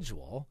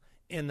individual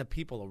and the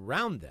people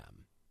around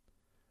them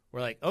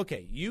were like,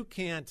 okay, you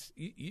can't,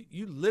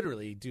 you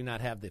literally do not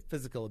have the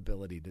physical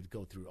ability to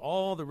go through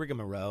all the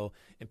rigmarole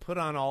and put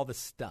on all the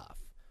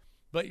stuff,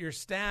 but your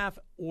staff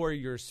or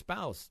your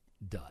spouse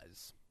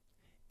does.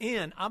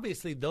 And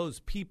obviously those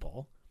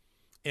people,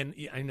 and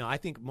I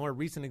think more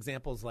recent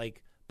examples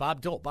like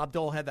Bob Dole. Bob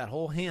Dole had that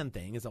whole hand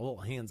thing. His whole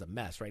hand's a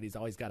mess, right? He's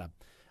always got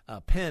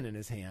a pen in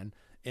his hand,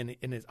 and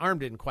his arm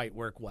didn't quite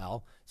work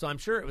well. So I'm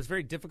sure it was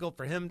very difficult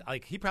for him.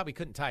 Like, he probably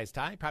couldn't tie his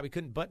tie, probably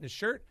couldn't button his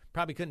shirt,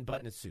 probably couldn't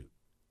button his suit.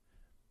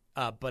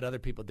 But other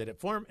people did it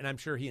for him, and I'm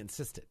sure he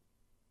insisted,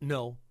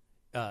 no,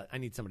 I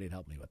need somebody to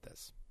help me with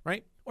this,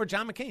 right? Or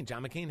John McCain.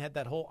 John McCain had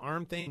that whole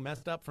arm thing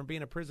messed up from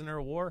being a prisoner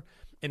of war,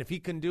 and if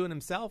he couldn't do it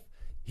himself,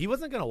 he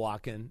wasn't going to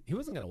walk in. He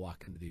wasn't going to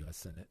walk into the U.S.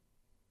 Senate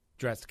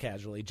dressed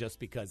casually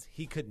just because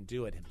he couldn't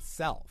do it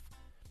himself.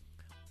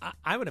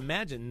 I would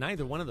imagine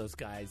neither one of those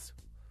guys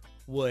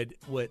would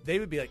they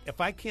would be like, if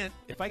I can't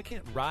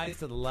rise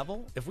to the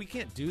level, if we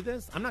can't do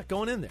this, I'm not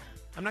going in there.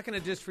 I'm not going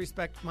to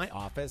disrespect my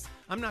office.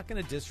 I'm not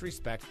going to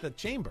disrespect the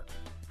chamber.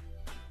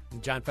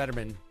 And John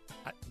Fetterman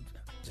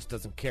just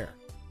doesn't care.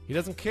 He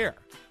doesn't care.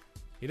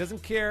 He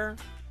doesn't care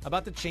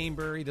about the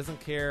chamber. He doesn't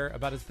care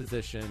about his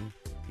position.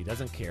 He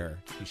doesn't care.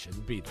 He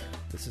shouldn't be there.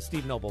 This is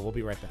Steve Noble. We'll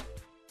be right back.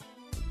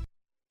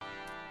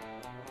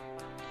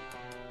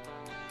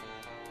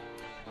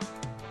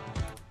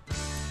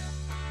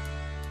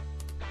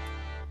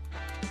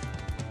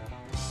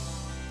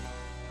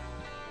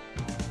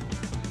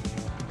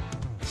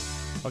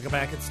 Welcome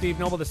back. It's Steve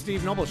Noble, the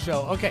Steve Noble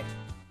Show. Okay.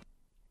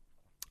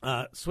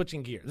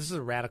 Switching gears. This is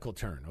a radical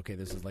turn. Okay,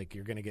 this is like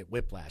you're going to get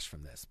whiplash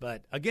from this.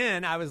 But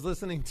again, I was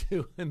listening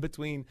to, in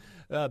between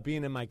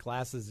being in my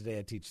classes today,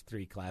 I teach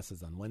 3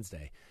 classes on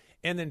Wednesday,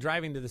 and then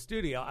driving to the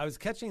studio, I was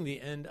catching the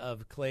end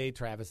of Clay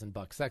Travis and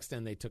Buck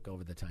Sexton. They took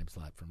over the time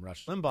slot from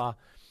Rush Limbaugh.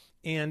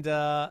 And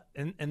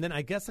then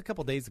I guess a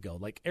couple days ago,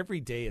 like every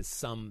day is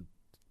some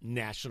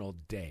national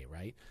day,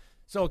 right?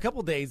 So a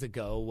couple days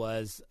ago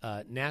was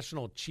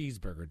National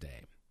Cheeseburger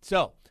Day.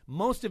 So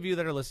most of you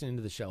that are listening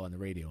to the show on the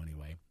radio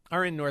anyway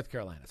are in North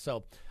Carolina.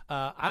 So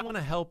I want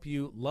to help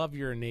you love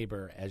your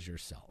neighbor as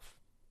yourself.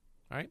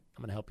 All right?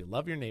 I'm going to help you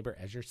love your neighbor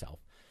as yourself.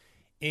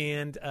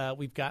 And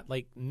we've got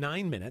like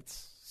 9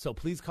 minutes. So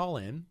please call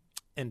in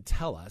and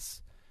tell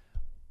us,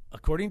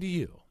 according to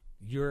you,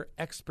 your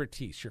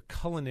expertise, your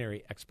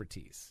culinary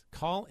expertise.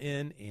 Call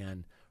in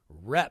and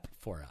rep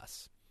for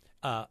us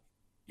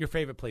your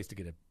favorite place to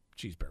get a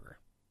cheeseburger.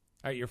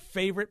 All right, your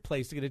favorite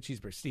place to get a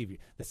cheeseburger. Steve,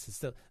 this is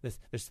still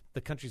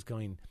the country's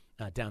going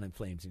down in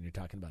flames, and you're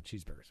talking about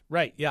cheeseburgers.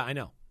 Right, yeah, I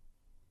know.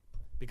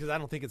 Because I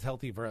don't think it's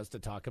healthy for us to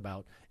talk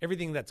about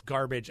everything that's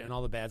garbage and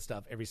all the bad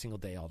stuff every single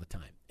day, all the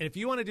time. And if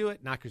you want to do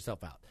it, knock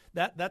yourself out.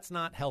 That's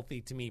not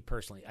healthy to me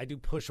personally. I do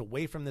push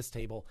away from this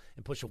table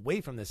and push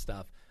away from this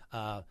stuff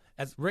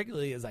as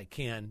regularly as I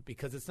can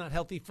because it's not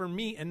healthy for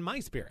me and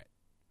my spirit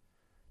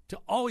to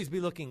always be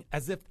looking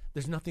as if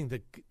there's nothing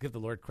to give the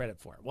Lord credit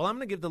for. Well, I'm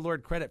going to give the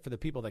Lord credit for the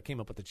people that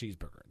came up with the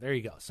cheeseburger. There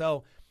you go.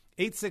 So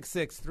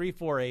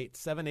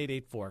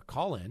 866-348-7884.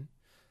 Call in,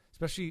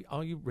 especially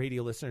all you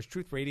radio listeners,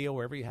 Truth Radio,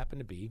 wherever you happen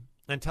to be,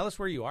 and tell us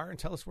where you are and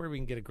tell us where we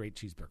can get a great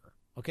cheeseburger,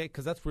 okay?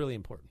 Because that's really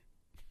important.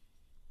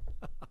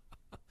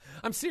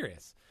 I'm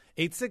serious.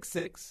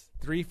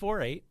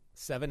 866-348-7884.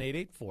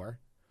 888-448-7884.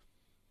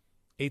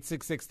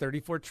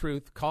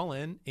 866-34-TRUTH. Call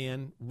in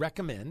and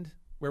recommend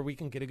where we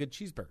can get a good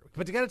cheeseburger.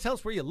 But you got to tell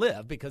us where you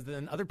live, because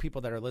then other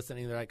people that are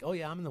listening, they're like, oh,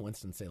 yeah, I'm in the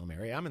Winston-Salem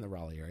area. I'm in the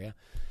Raleigh area.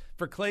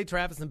 For Clay,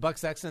 Travis, and Buck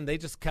Sexton, they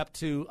just kept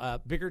to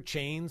bigger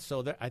chains.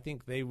 So I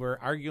think they were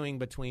arguing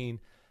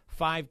between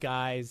Five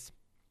Guys,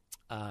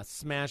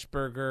 Smash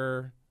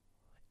Burger,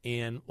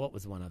 and what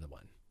was one other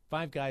one?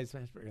 Five Guys,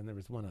 Smash Burger, and there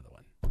was one other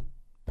one.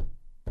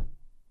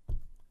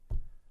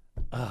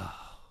 Oh,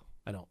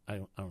 I don't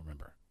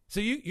remember. So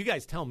you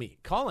guys tell me.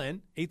 Call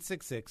in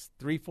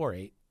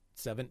 866-348-7884.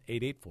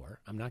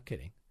 I'm not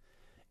kidding.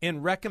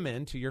 And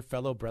recommend to your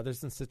fellow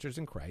brothers and sisters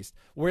in Christ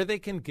where they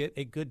can get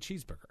a good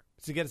cheeseburger.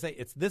 So you got to say,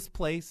 it's this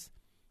place,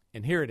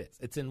 and here it is.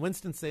 It's in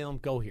Winston-Salem.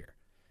 Go here.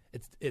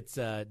 It's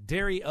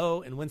Dairy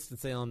O in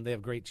Winston-Salem. They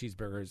have great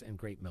cheeseburgers and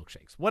great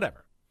milkshakes.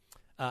 Whatever.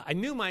 I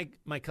knew my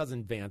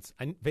cousin Vance.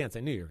 Vance, I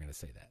knew you were going to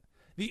say that.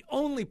 The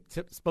only,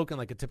 spoken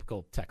like a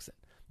typical Texan,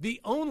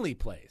 the only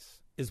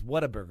place is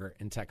Whataburger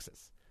in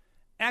Texas.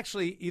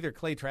 Actually, either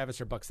Clay Travis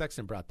or Buck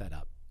Sexton brought that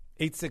up.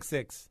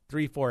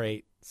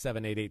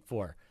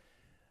 866-348-7884.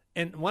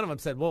 And one of them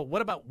said, well,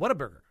 what about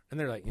Whataburger? And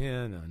they're like,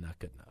 yeah, no, not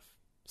good enough.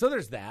 So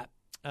there's that.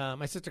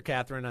 My sister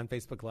Catherine on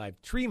Facebook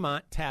Live,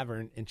 Tremont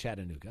Tavern in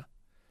Chattanooga.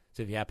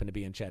 So if you happen to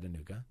be in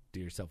Chattanooga, do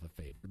yourself a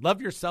favor. Love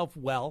yourself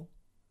well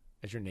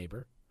as your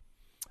neighbor.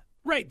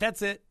 Right,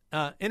 that's it.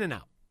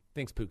 In-N-Out.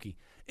 Thanks, Pookie.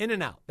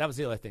 In-N-Out. That was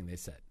the other thing they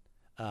said.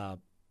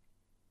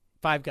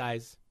 Five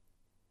Guys,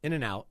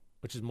 In-N-Out,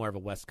 which is more of a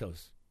West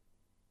Coast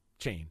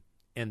chain.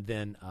 And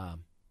then I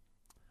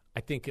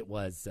think it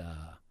was,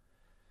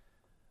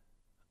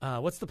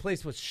 what's the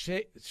place with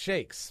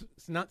shakes?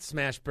 It's not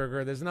Smash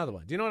Burger. There's another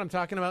one. Do you know what I'm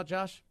talking about,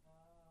 Josh?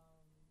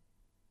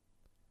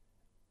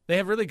 They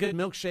have really good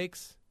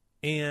milkshakes.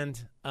 And,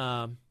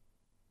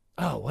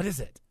 what is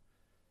it?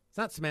 It's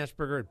not Smash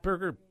Burger.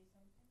 Burger.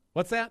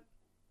 What's that?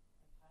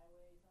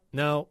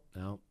 No.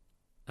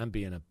 I'm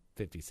being a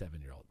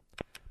 57-year-old.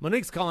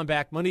 Monique's calling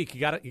back. Monique,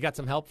 you got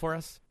some help for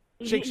us?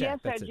 Shake Shack.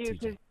 Yes, I do,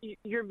 because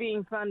you're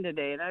being fun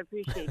today, and I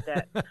appreciate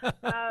that.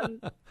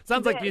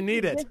 Sounds like you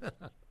need it.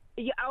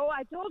 Yeah,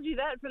 I told you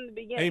that from the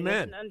beginning.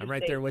 Amen. I'm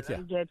right there with you.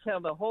 I'm going to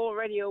tell the whole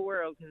radio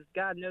world, because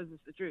God knows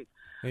it's the truth.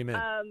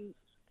 Amen.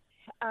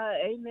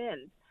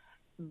 Amen.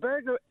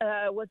 Burger,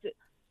 what's it?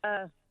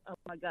 Oh,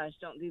 my gosh,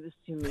 don't do this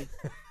to me.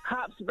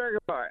 Hops Burger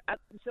Bar.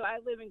 So I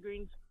live in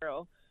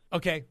Greensboro.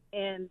 Okay.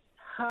 And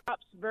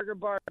Hops Burger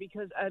Bar,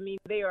 because,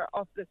 they are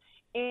off the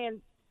 –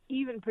 and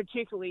even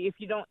particularly if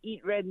you don't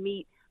eat red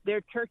meat,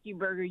 their turkey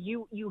burger,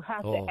 you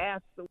have to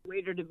ask the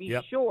waiter to be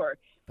sure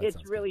it's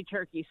really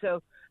turkey.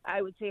 So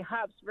I would say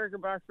Hops Burger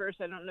Bar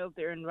first. I don't know if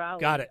they're in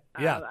Raleigh. Got it.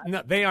 Yeah.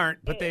 No, they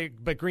aren't,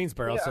 but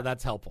Greensboro, so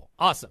that's helpful.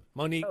 Awesome.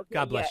 Monique, okay,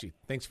 God bless you.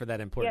 Thanks for that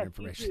important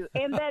information. You too.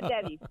 And Bad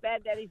Daddy's.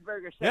 Bad Daddy's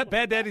Burger. Yep,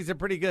 Bad Daddy's are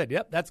pretty good.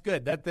 Yep, that's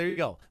good. There you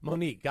go.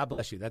 Monique, God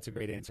bless you. That's a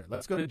great answer.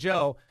 Let's go to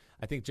Joe.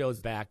 I think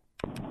Joe's back.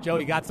 Joe,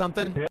 you got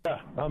something? Yeah,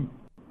 I'm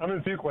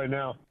in Fuquay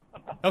now.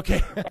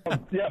 Okay.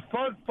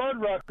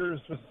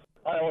 Fuddruckers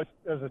was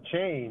as a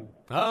chain.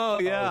 Oh,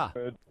 yeah.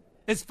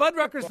 Is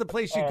Fuddruckers the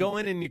place you go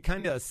in and you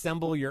kind of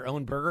assemble your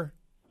own burger?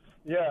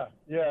 Yeah,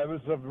 it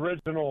was the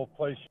original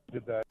place you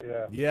did that,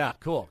 yeah. Yeah,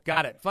 cool.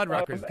 Got it.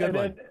 Fuddruckers, good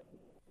one.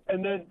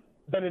 And then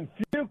in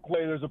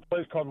Fuquay, there's a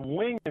place called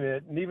Wingin'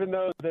 It, and even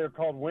though they're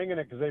called Wingin'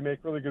 It because they make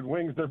really good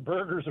wings, their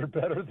burgers are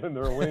better than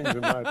their wings,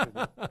 in my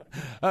opinion.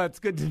 It's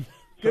good to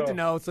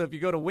know. So if you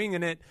go to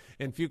Wingin' It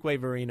in Fuquay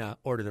Varina,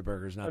 order the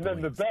burgers, not the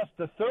wings. And then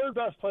the third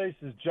best place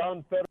is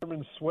John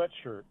Fetterman's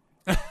Sweatshirt.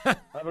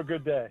 Have a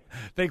good day.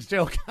 Thanks,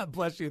 Joe. God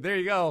bless you. There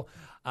you go.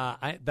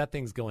 That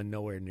thing's going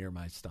nowhere near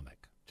my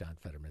stomach. John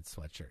Fetterman's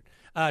sweatshirt.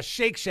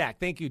 Shake Shack.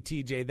 Thank you,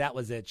 TJ. That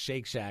was it.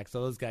 Shake Shack.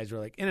 So those guys were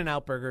like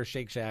In-N-Out Burger,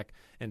 Shake Shack,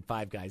 and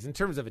Five Guys in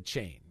terms of a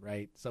chain,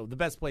 right? So the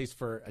best place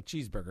for a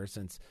cheeseburger,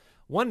 since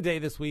one day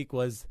this week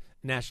was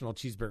National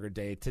Cheeseburger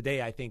Day.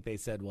 Today, I think they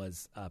said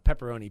was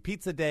Pepperoni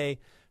Pizza Day.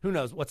 Who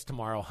knows what's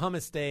tomorrow?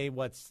 Hummus Day.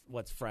 What's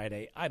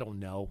Friday? I don't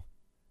know.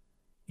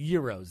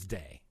 Euros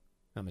Day.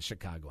 I'm a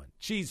Chicagoan.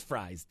 Cheese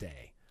Fries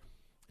Day.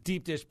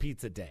 Deep Dish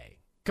Pizza Day.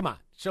 Come on,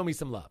 show me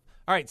some love.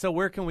 All right, so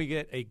where can we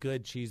get a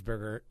good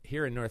cheeseburger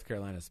here in North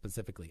Carolina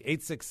specifically?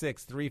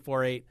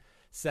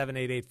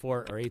 866-348-7884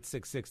 or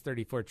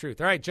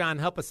 866-34-TRUTH. All right, John,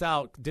 help us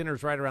out.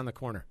 Dinner's right around the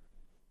corner.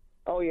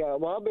 Oh, yeah.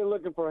 Well, I've been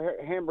looking for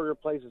hamburger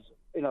places,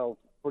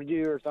 for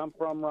years. I'm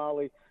from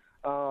Raleigh.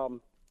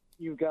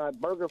 You've got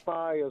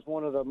BurgerFi as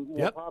one of the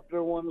more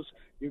popular ones.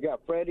 You've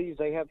got Freddy's.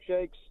 They have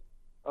shakes.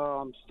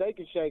 Steak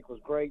and Shake was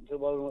great until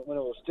when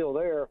it was still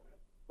there.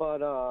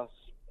 But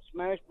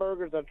Smash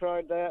Burgers, I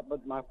tried that,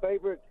 but my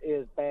favorite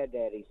is Bad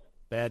Daddy's.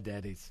 Bad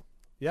Daddy's.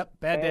 Yep,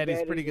 Bad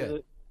Daddy's pretty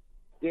good.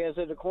 It's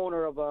at the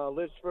corner of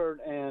Litchford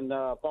and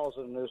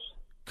Paulson.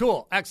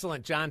 Cool.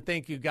 Excellent, John.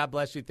 Thank you. God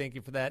bless you. Thank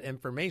you for that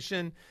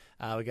information.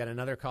 We got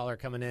another caller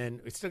coming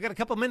in. We still got a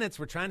couple minutes.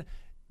 We're trying to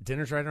 –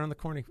 dinner's right around the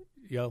corner.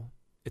 Yo,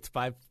 it's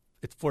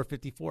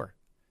 4:54.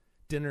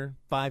 Dinner,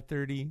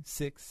 5:30,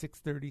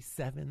 6:30,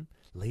 7,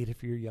 late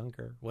if you're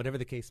younger, whatever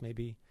the case may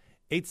be.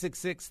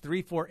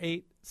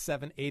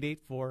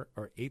 866-348-7884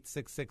 or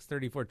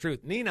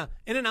 866-34-TRUTH. Nina,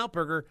 In-N-Out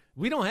Burger,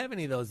 we don't have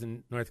any of those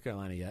in North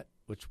Carolina yet,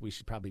 which we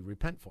should probably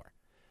repent for.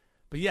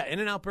 But yeah,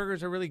 In-N-Out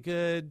Burgers are really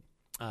good.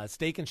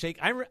 Steak and Shake.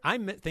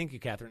 Thank you,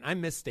 Catherine. I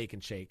miss Steak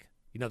and Shake.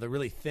 You know, the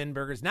really thin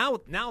burgers. Now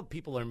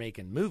people are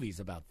making movies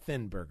about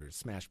thin burgers,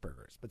 smash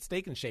burgers. But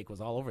Steak and Shake was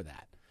all over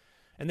that.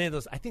 And they had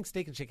those. I think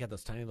Steak and Shake had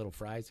those tiny little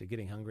fries. Are you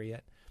getting hungry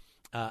yet?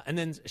 And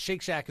then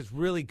Shake Shack is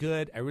really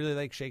good. I really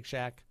like Shake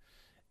Shack.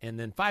 And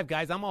then Five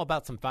Guys. I'm all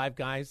about some Five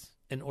Guys.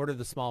 And order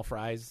the small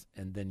fries,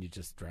 and then you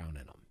just drown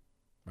in them.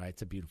 Right?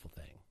 It's a beautiful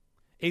thing.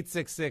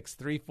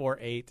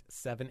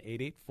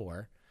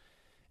 866-348-7884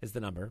 is the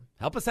number.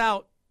 Help us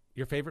out.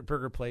 Your favorite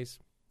burger place.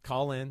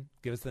 Call in.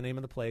 Give us the name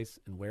of the place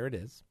and where it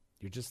is.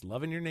 You're just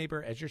loving your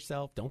neighbor as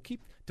yourself.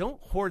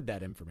 Don't hoard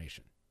that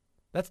information.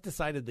 That's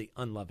decidedly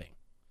unloving.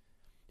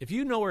 If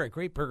you know where a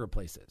great burger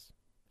place is,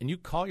 and you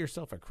call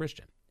yourself a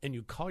Christian, and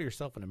you call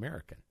yourself an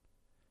American,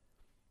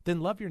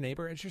 then love your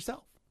neighbor as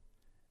yourself.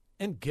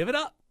 And give it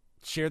up.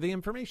 Share the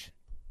information.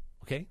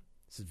 Okay?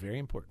 This is very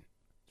important.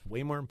 It's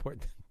way more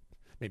important,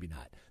 maybe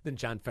not, than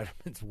John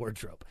Fetterman's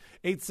wardrobe.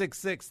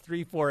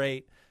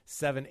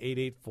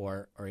 866-348-7884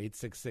 or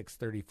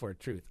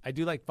 866-34-TRUTH. I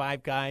do like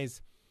Five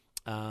Guys.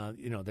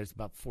 There's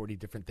about 40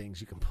 different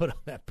things you can put on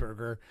that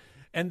burger.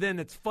 And then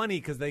it's funny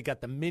because they got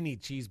the mini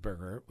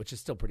cheeseburger, which is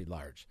still pretty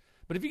large.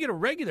 But if you get a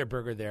regular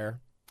burger there,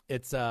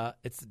 it's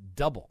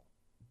double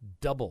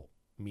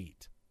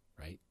meat,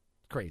 right?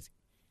 Crazy.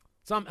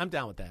 So I'm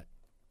down with that.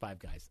 Five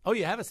Guys. Oh,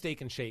 you have a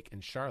Steak and Shake in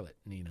Charlotte,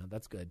 Nina.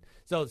 That's good.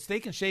 So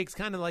Steak and Shake's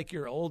kind of like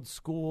your old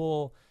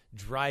school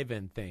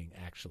drive-in thing,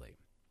 actually.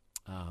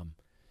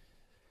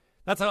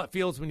 That's how it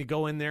feels when you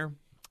go in there.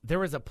 There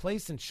was a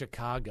place in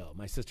Chicago.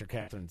 My sister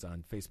Catherine's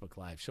on Facebook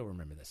Live. She'll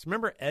remember this.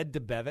 Remember Ed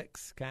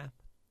DeBevick's, Kath?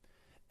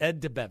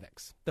 Ed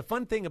DeBevick's. The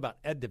fun thing about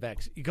Ed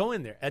DeBevick's, you go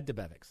in there, Ed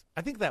DeBevick's.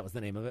 I think that was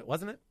the name of it,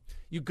 wasn't it?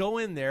 You go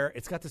in there.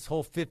 It's got this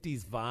whole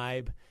 50s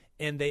vibe.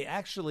 And they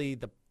actually,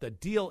 the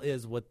deal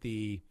is with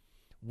the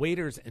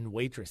waiters and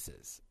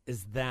waitresses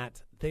is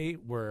that they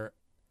were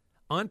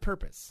on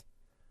purpose,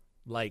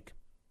 like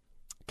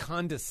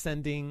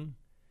condescending,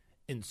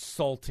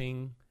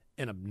 insulting,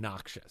 and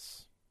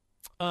obnoxious.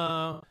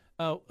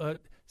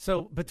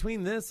 So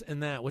between this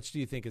and that, which do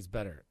you think is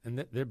better? And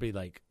they'd be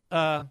like,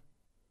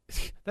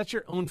 that's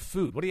your own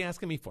food. What are you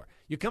asking me for?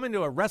 You come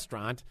into a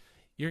restaurant,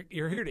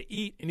 you're here to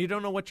eat, and you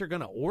don't know what you're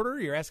going to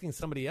order. You're asking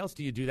somebody else.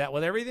 Do you do that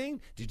with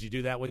everything? Did you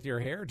do that with your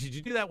hair? Did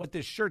you do that with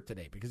this shirt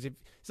today? Because if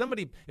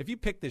you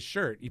pick this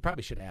shirt, you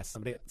probably should ask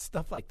somebody.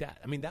 Stuff like that.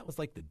 I mean, that was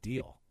like the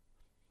deal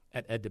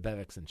at Ed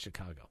DeBevick's in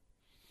Chicago.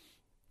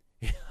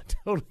 Yeah,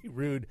 totally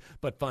rude,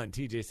 but fun.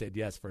 TJ said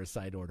yes for a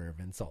side order of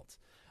insults.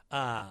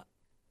 That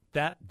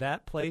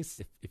place,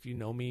 if you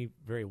know me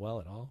very well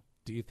at all,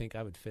 do you think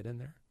I would fit in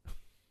there?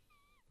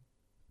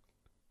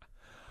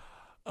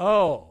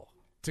 Oh,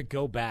 to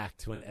go back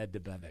to an Ed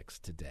DeBevick's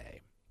today.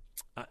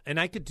 And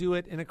I could do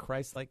it in a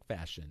Christ-like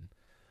fashion,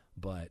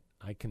 but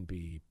I can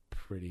be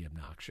pretty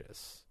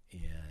obnoxious,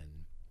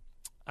 and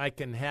I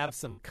can have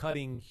some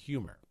cutting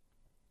humor.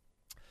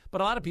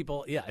 But a lot of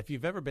people, yeah, if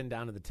you've ever been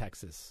down to the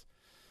Texas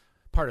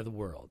part of the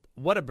world,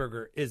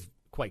 Whataburger is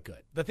quite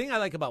good. The thing I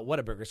like about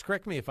Whataburgers,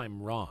 correct me if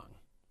I'm wrong.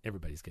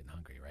 Everybody's getting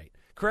hungry, right?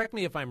 Correct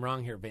me if I'm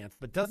wrong here, Vance,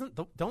 but don't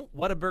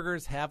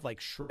Whataburgers have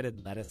like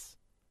shredded lettuce?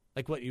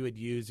 Like what you would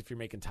use if you're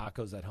making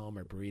tacos at home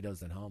or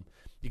burritos at home.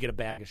 You get a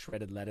bag of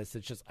shredded lettuce.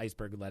 It's just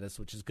iceberg lettuce,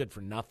 which is good for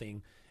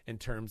nothing in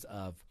terms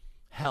of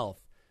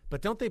health.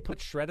 But don't they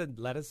put shredded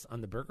lettuce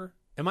on the burger?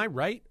 Am I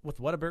right with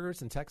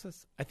Whataburgers in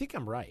Texas? I think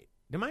I'm right.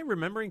 Am I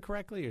remembering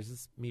correctly, or is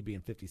this me being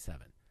 57?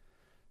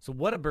 So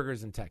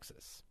Whataburgers in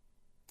Texas.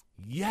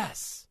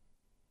 Yes.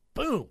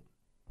 Boom.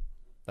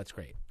 That's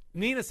great.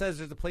 Nina says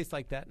there's a place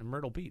like that in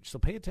Myrtle Beach. So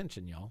pay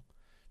attention, y'all,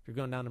 if you're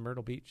going down to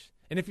Myrtle Beach.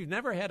 And if you've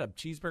never had a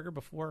cheeseburger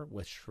before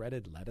with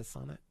shredded lettuce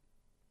on it,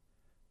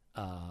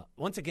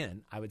 once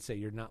again, I would say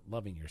you're not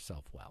loving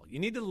yourself well. You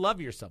need to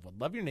love yourself.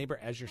 Love your neighbor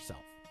as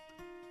yourself.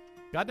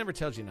 God never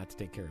tells you not to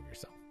take care of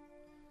yourself.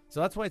 So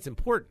that's why it's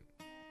important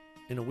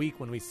in a week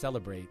when we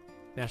celebrate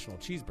National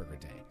Cheeseburger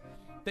Day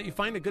that you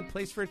find a good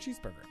place for a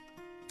cheeseburger.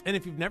 And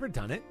if you've never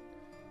done it,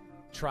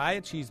 try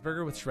a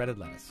cheeseburger with shredded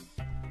lettuce.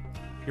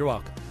 You're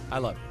welcome. I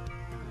love you.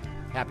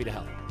 Happy to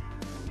help.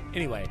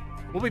 Anyway,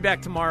 we'll be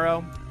back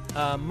tomorrow.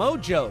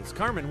 Mojo's.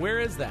 Carmen, where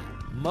is that?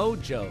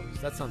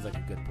 Mojo's. That sounds like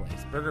a good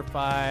place.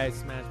 BurgerFi,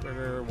 Smash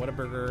Burger,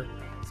 Whataburger.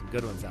 Some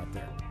good ones out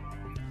there.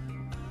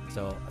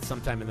 So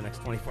sometime in the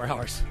next 24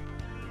 hours,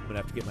 I'm going to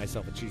have to get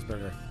myself a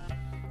cheeseburger.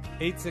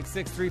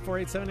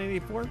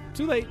 866-348-7884.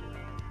 Too late.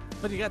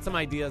 But you got some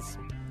ideas.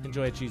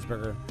 Enjoy a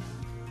cheeseburger.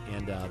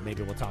 And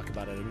maybe we'll talk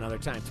about it another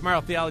time.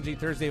 Tomorrow, Theology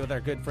Thursday with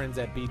our good friends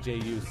at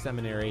BJU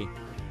Seminary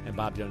and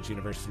Bob Jones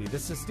University.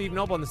 This is Steve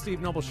Noble on The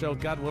Steve Noble Show.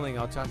 God willing,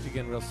 I'll talk to you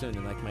again real soon.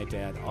 And like my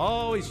dad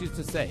always used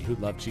to say, who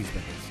loved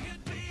cheeseburgers,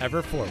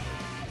 ever forward.